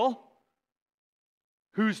girl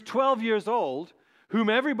who's 12 years old, whom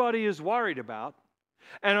everybody is worried about,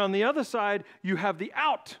 and on the other side you have the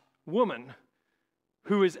out woman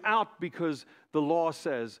who is out because the law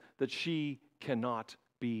says that she cannot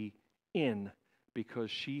be in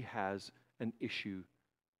because she has an issue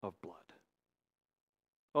of blood.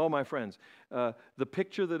 Oh, my friends, the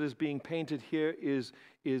picture that is being painted here is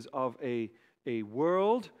of a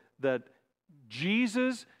world that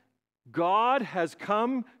Jesus, God, has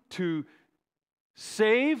come to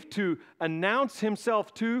save, to announce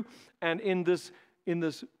himself to, and in this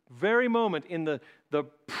very moment, in the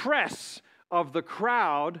press of the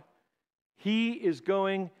crowd, he is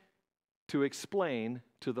going to explain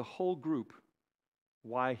to the whole group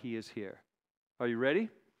why he is here. Are you ready?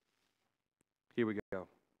 Here we go.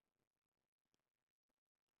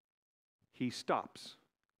 He stops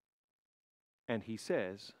and he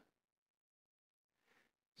says,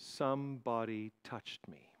 "Somebody touched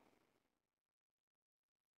me."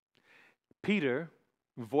 Peter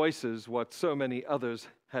voices what so many others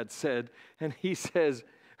had said, and he says,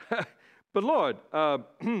 "But Lord,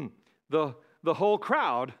 the whole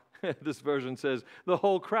crowd," this version says, "the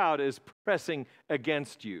whole crowd is pressing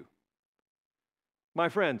against you." My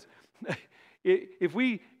friends, if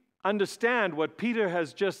we understand what Peter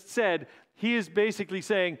has just said, he is basically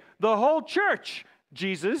saying, the whole church,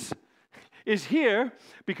 Jesus, is here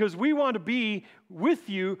because we want to be with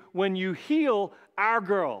you when you heal our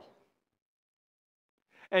girl.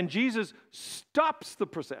 And Jesus stops the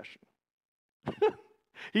procession.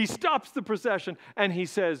 He stops the procession and he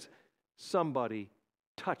says, "Somebody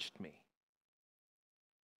touched me."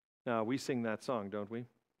 Now, we sing that song, don't we?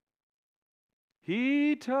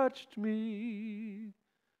 He touched me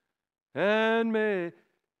and made...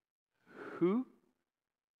 Who?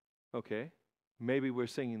 Okay, maybe we're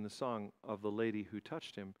singing the song of the lady who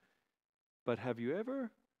touched him, but have you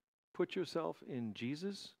ever put yourself in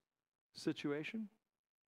Jesus' situation?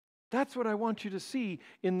 That's what I want you to see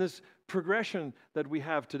in this progression that we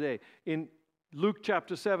have today. In Luke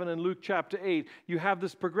chapter 7 and Luke chapter 8, you have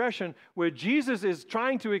this progression where Jesus is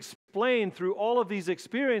trying to explain through all of these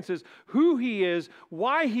experiences who he is,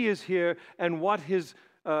 why he is here, and what his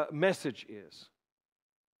message is.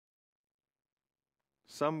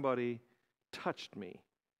 Somebody touched me.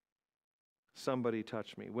 Somebody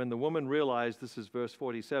touched me. When the woman realized, this is verse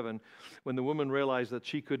 47, when the woman realized that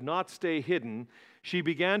she could not stay hidden, she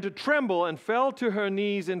began to tremble and fell to her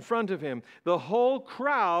knees in front of him. The whole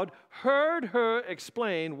crowd heard her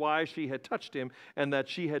explain why she had touched him and that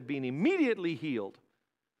she had been immediately healed.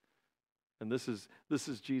 And this is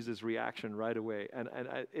Jesus' reaction right away. And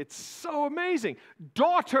it's so amazing.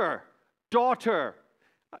 Daughter.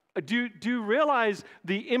 Do you realize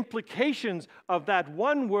the implications of that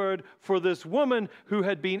one word for this woman who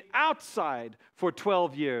had been outside for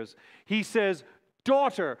 12 years? He says,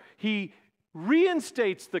 daughter. He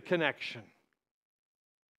reinstates the connection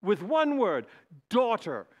with one word,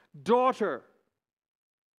 daughter.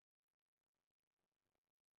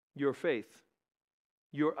 Your faith,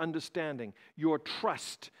 your understanding, your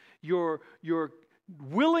trust, your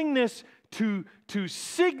willingness to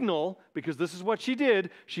signal, because this is what she did.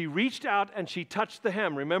 She reached out and she touched the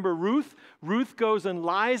hem. Remember Ruth? Ruth goes and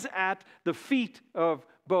lies at the feet of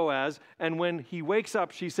Boaz, and when he wakes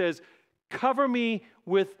up, she says, "Cover me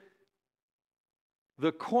with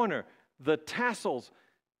the corner, the tassels.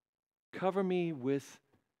 Cover me with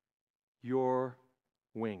your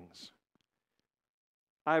wings."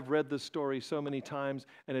 I've read this story so many times,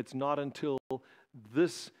 and it's not until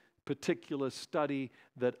this particular study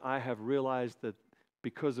that I have realized that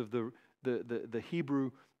because of the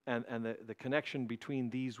Hebrew and the connection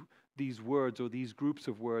between these words or these groups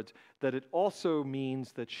of words, that it also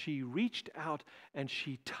means that she reached out and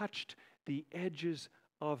she touched the edges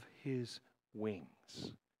of his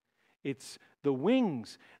wings. It's the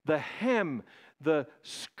wings, the hem, the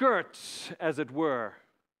skirts, as it were.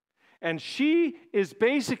 And she is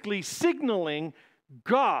basically signaling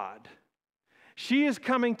God. She is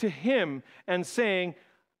coming to him and saying,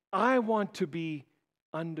 I want to be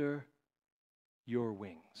under your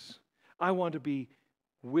wings. I want to be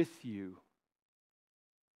with you.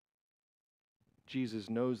 Jesus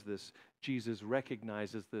knows this. Jesus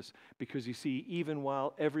recognizes this because you see, even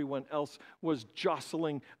while everyone else was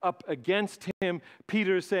jostling up against him,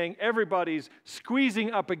 Peter is saying, everybody's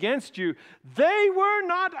squeezing up against you. They were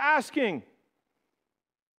not asking.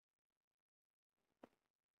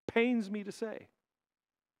 Pains me to say.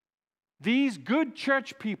 These good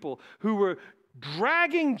church people who were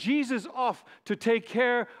dragging Jesus off to take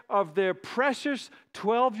care of their precious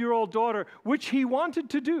 12-year-old daughter, which he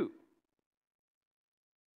wanted to do.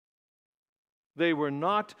 They were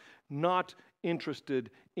not interested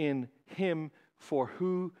in him for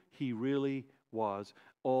who he really was.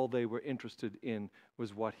 All they were interested in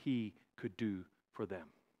was what he could do for them.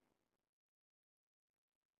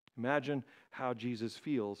 Imagine how Jesus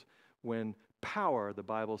feels when power, the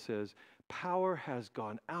Bible says, power has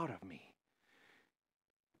gone out of me.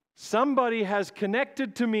 Somebody has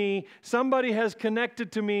connected to me. Somebody has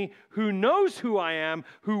connected to me who knows who I am,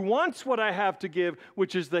 who wants what I have to give,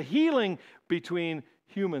 which is the healing between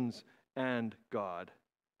humans and God.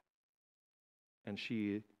 And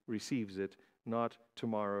she receives it not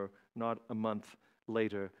tomorrow, not a month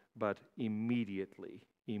later, but immediately.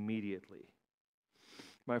 Immediately.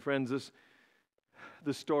 My friends,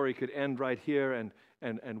 this story could end right here,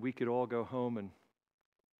 and we could all go home,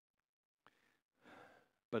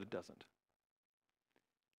 but it doesn't.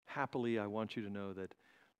 Happily, I want you to know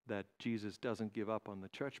that Jesus doesn't give up on the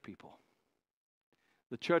church people.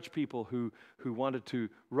 The church people who wanted to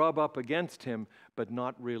rub up against him, but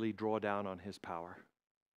not really draw down on his power.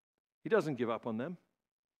 He doesn't give up on them.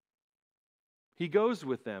 He goes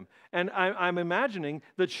with them. And I'm imagining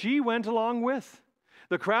that she went along with.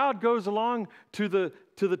 The crowd goes along to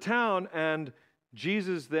the town, and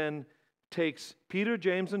Jesus then takes Peter,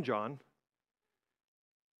 James, and John,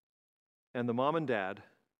 and the mom and dad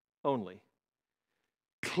only,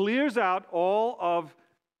 clears out all of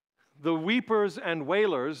the weepers and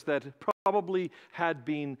wailers that probably had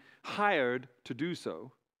been hired to do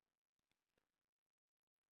so,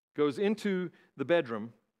 goes into the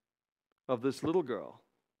bedroom of this little girl,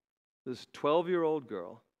 this 12-year-old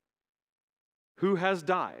girl, who has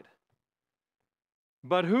died,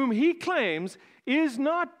 but whom he claims is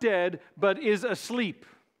not dead, but is asleep.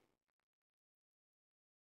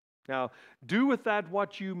 Now, do with that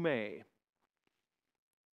what you may.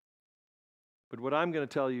 But what I'm going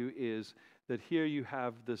to tell you is that here you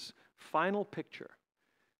have this final picture,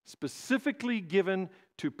 specifically given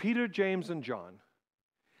to Peter, James, and John,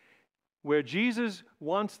 where Jesus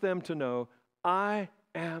wants them to know, I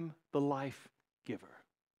am the life giver.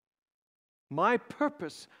 My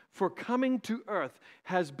purpose for coming to earth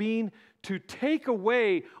has been to take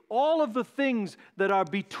away all of the things that are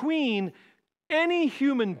between any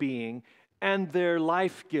human being and their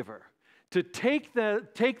life giver. To take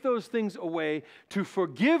those things away, to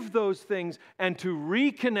forgive those things, and to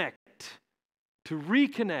reconnect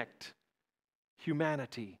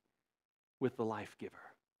humanity with the life giver.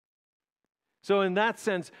 So in that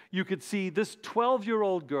sense, you could see this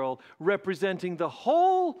 12-year-old girl representing the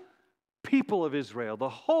whole people of Israel, the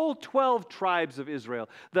whole 12 tribes of Israel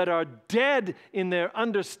that are dead in their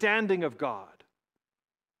understanding of God.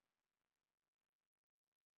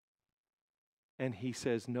 And he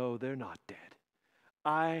says, no, they're not dead.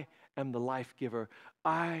 I am the life giver.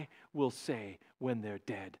 I will say when they're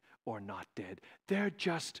dead or not dead. They're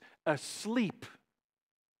just asleep.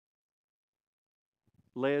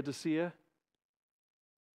 Laodicea,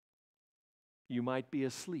 you might be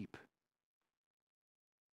asleep,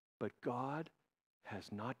 but God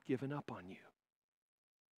has not given up on you.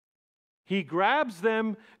 He grabs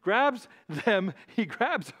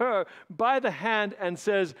her by the hand and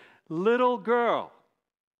says, little girl,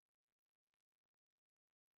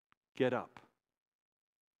 get up.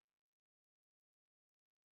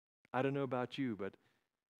 I don't know about you, but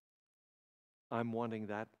I'm wanting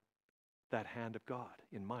that hand of God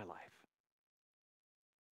in my life.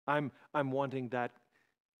 I'm wanting that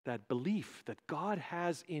belief that God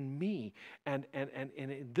has in me and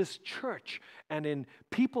in this church and in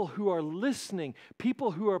people who are listening,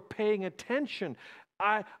 people who are paying attention.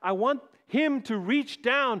 I want him to reach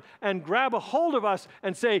down and grab a hold of us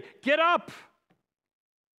and say, get up.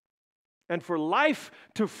 And for life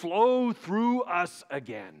to flow through us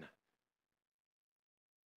again.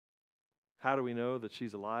 How do we know that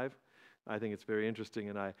she's alive? I think it's very interesting,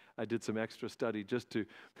 and I did some extra study just to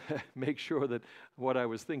make sure that what I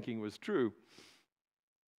was thinking was true.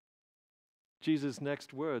 Jesus'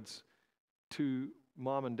 next words to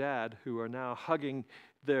mom and dad, who are now hugging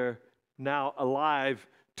their now alive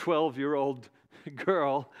 12-year-old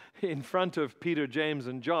girl in front of Peter, James,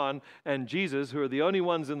 and John, and Jesus, who are the only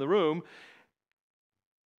ones in the room,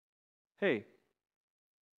 hey,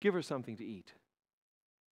 give her something to eat.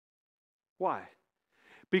 Why?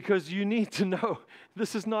 Because you need to know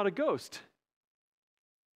this is not a ghost.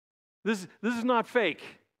 This is not fake.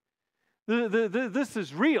 This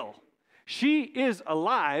is real. She is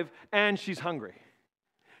alive and she's hungry.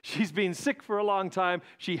 She's been sick for a long time.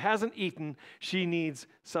 She hasn't eaten. She needs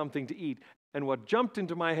something to eat. And what jumped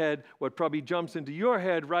into my head, what probably jumps into your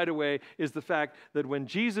head right away, is the fact that when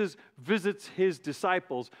Jesus visits his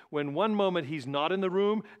disciples, when one moment he's not in the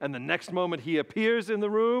room and the next moment he appears in the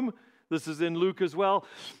room, this is in Luke as well,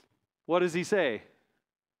 what does he say?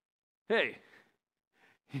 Hey,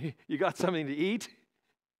 you got something to eat?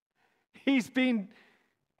 He's been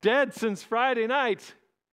dead since Friday night.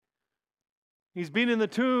 He's been in the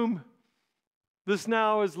tomb. This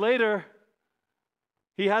now is later.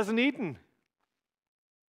 He hasn't eaten.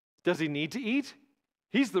 Does he need to eat?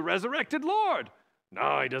 He's the resurrected Lord.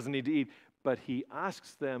 No, he doesn't need to eat. But he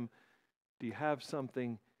asks them, do you have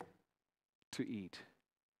something to eat?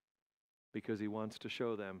 Because he wants to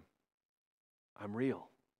show them, I'm real.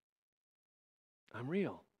 I'm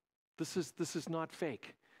real. This is not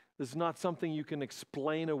fake. This is not something you can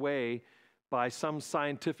explain away by some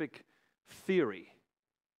scientific theory.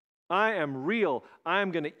 I am real.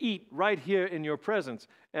 I'm going to eat right here in your presence.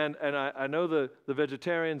 And I know the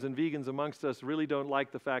vegetarians and vegans amongst us really don't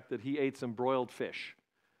like the fact that he ate some broiled fish.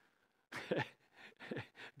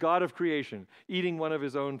 God of creation, eating one of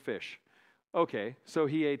his own fish. Okay, so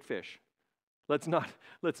he ate fish. Let's not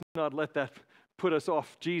let that put us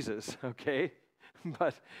off Jesus, okay?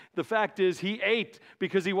 But the fact is he ate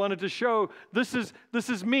because he wanted to show this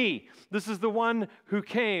is me. This is the one who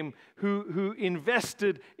came, who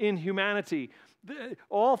invested in humanity.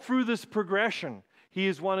 All through this progression, he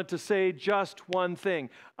has wanted to say just one thing.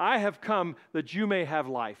 I have come that you may have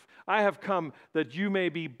life. I have come that you may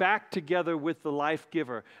be back together with the life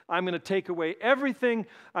giver. I'm going to take away everything.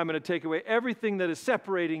 I'm going to take away everything that is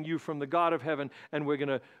separating you from the God of heaven, and we're going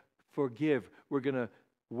to forgive. We're going to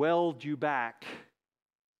weld you back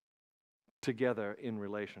together in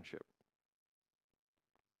relationship.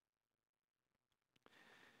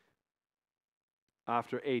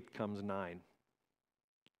 After 8 comes 9.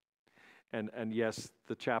 And yes,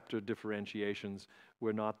 the chapter differentiations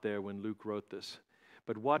were not there when Luke wrote this.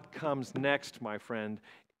 But what comes next, my friend,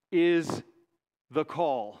 is the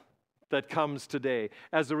call that comes today.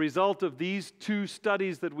 As a result of these 2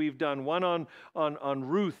 studies that we've done, one on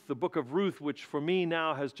Ruth, the book of Ruth, which for me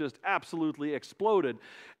now has just absolutely exploded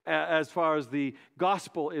as far as the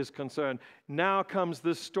gospel is concerned. Now comes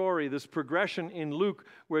this story, this progression in Luke,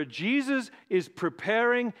 where Jesus is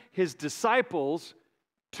preparing his disciples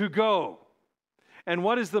to go. And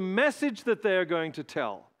what is the message that they're going to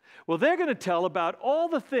tell? Well, they're going to tell about all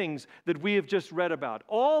the things that we have just read about,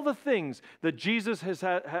 all the things that Jesus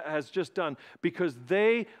has just done, because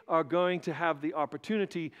they are going to have the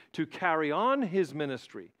opportunity to carry on his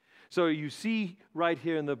ministry. So you see right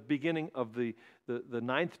here in the beginning of the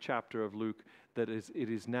 9th chapter of Luke that it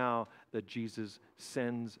is now that Jesus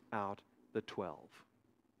sends out the 12.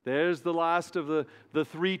 There's the last of the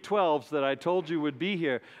 3 12s that I told you would be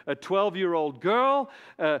here. A 12-year-old girl,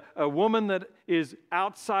 a woman that is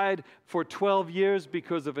outside for 12 years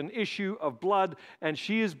because of an issue of blood, and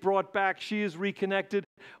she is brought back, she is reconnected.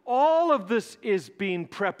 All of this is being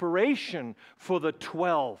preparation for the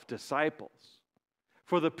 12 disciples,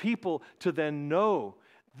 for the people to then know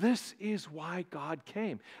this is why God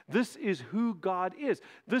came. This is who God is.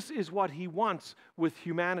 This is what he wants with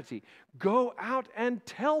humanity. Go out and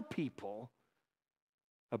tell people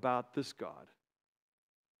about this God.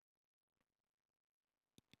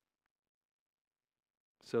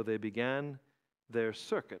 So they began their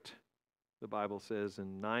circuit, the Bible says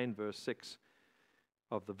in 9 verse 6,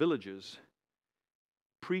 of the villages,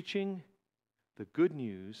 preaching the good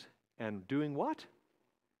news and doing what?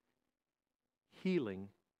 Healing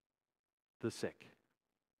the sick.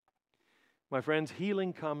 My friends,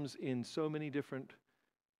 healing comes in so many different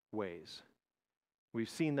ways. We've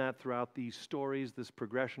seen that throughout these stories, this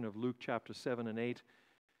progression of Luke chapter 7 and 8,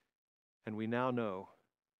 and we now know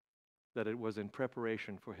that it was in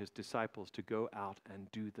preparation for his disciples to go out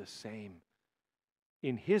and do the same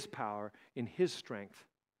in his power, in his strength.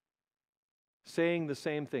 saying the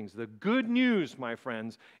same things. The good news, my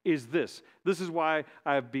friends, is this. This is why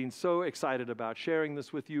I've been so excited about sharing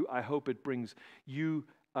this with you. I hope it brings you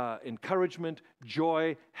encouragement,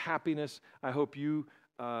 joy, happiness. I hope you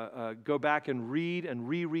go back and read and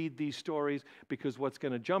reread these stories, because what's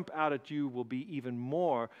going to jump out at you will be even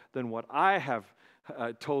more than what I have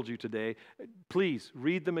told you today. Please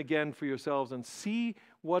read them again for yourselves and see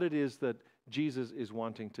what it is that Jesus is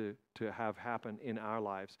wanting to have happen in our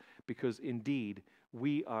lives, because indeed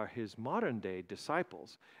we are his modern day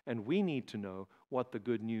disciples, and we need to know what the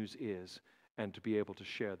good news is and to be able to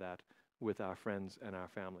share that with our friends and our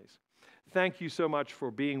families. Thank you so much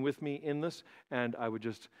for being with me in this, and I would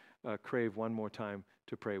just crave one more time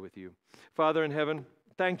to pray with you. Father in heaven,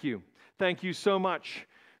 thank you. Thank you so much,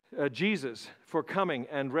 Jesus, for coming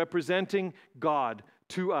and representing God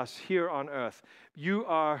to us here on earth. You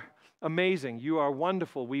are amazing. You are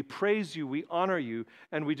wonderful. We praise you. We honor you.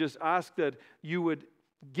 And we just ask that you would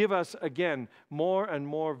give us again more and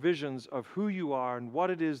more visions of who you are and what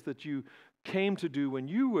it is that you came to do when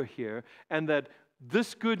you were here, and that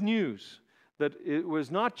this good news, that it was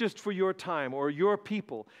not just for your time or your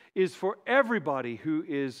people, is for everybody who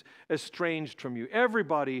is estranged from you,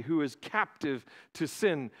 everybody who is captive to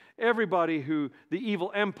sin, everybody who the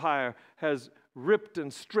evil empire has ripped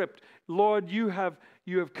and stripped. Lord, you have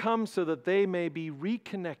come so that they may be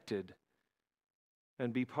reconnected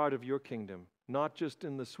and be part of your kingdom, not just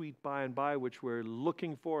in the sweet by and by, which we're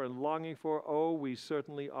looking for and longing for. Oh, we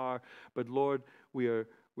certainly are. But Lord, we are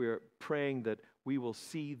praying that we will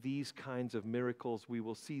see these kinds of miracles, we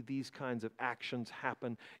will see these kinds of actions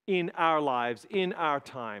happen in our lives, in our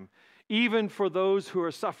time. Even for those who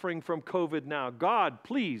are suffering from COVID now, God,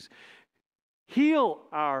 please heal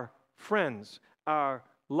our friends, our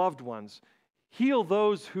loved ones. Heal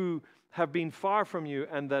those who have been far from you,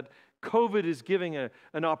 and that COVID is giving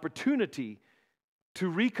an opportunity to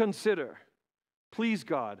reconsider. Please,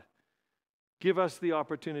 God, give us the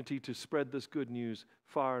opportunity to spread this good news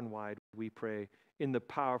far and wide, we pray, in the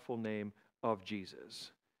powerful name of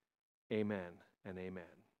Jesus. Amen and amen.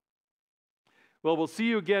 Well, we'll see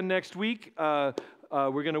you again next week. We're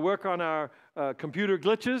going to work on our computer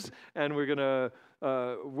glitches, and we're going to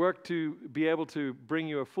work to be able to bring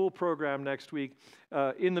you a full program next week.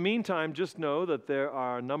 In the meantime, just know that there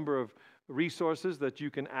are a number of resources that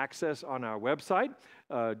you can access on our website.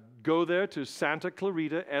 Go there to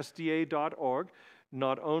santaclaritasda.org,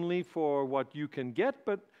 not only for what you can get,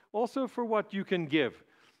 but also for what you can give.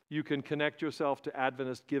 You can connect yourself to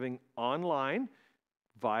Adventist giving online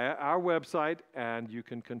via our website, and you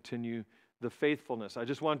can continue the faithfulness. I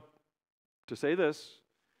just want to say this.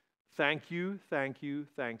 Thank you, thank you,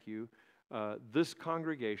 thank you. This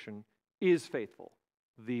congregation is faithful.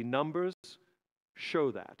 The numbers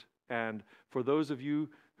show that. And for those of you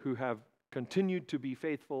who have continued to be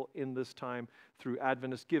faithful in this time through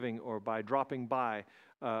Adventist giving or by dropping by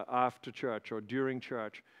after church or during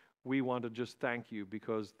church, we want to just thank you,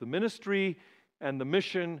 because the ministry and the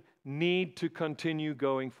mission need to continue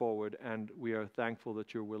going forward, and we are thankful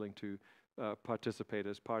that you're willing to participate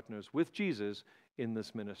as partners with Jesus in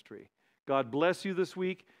this ministry. God bless you this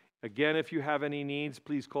week. Again, if you have any needs,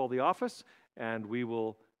 please call the office, and we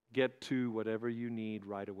will get to whatever you need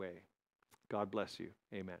right away. God bless you.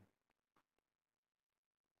 Amen.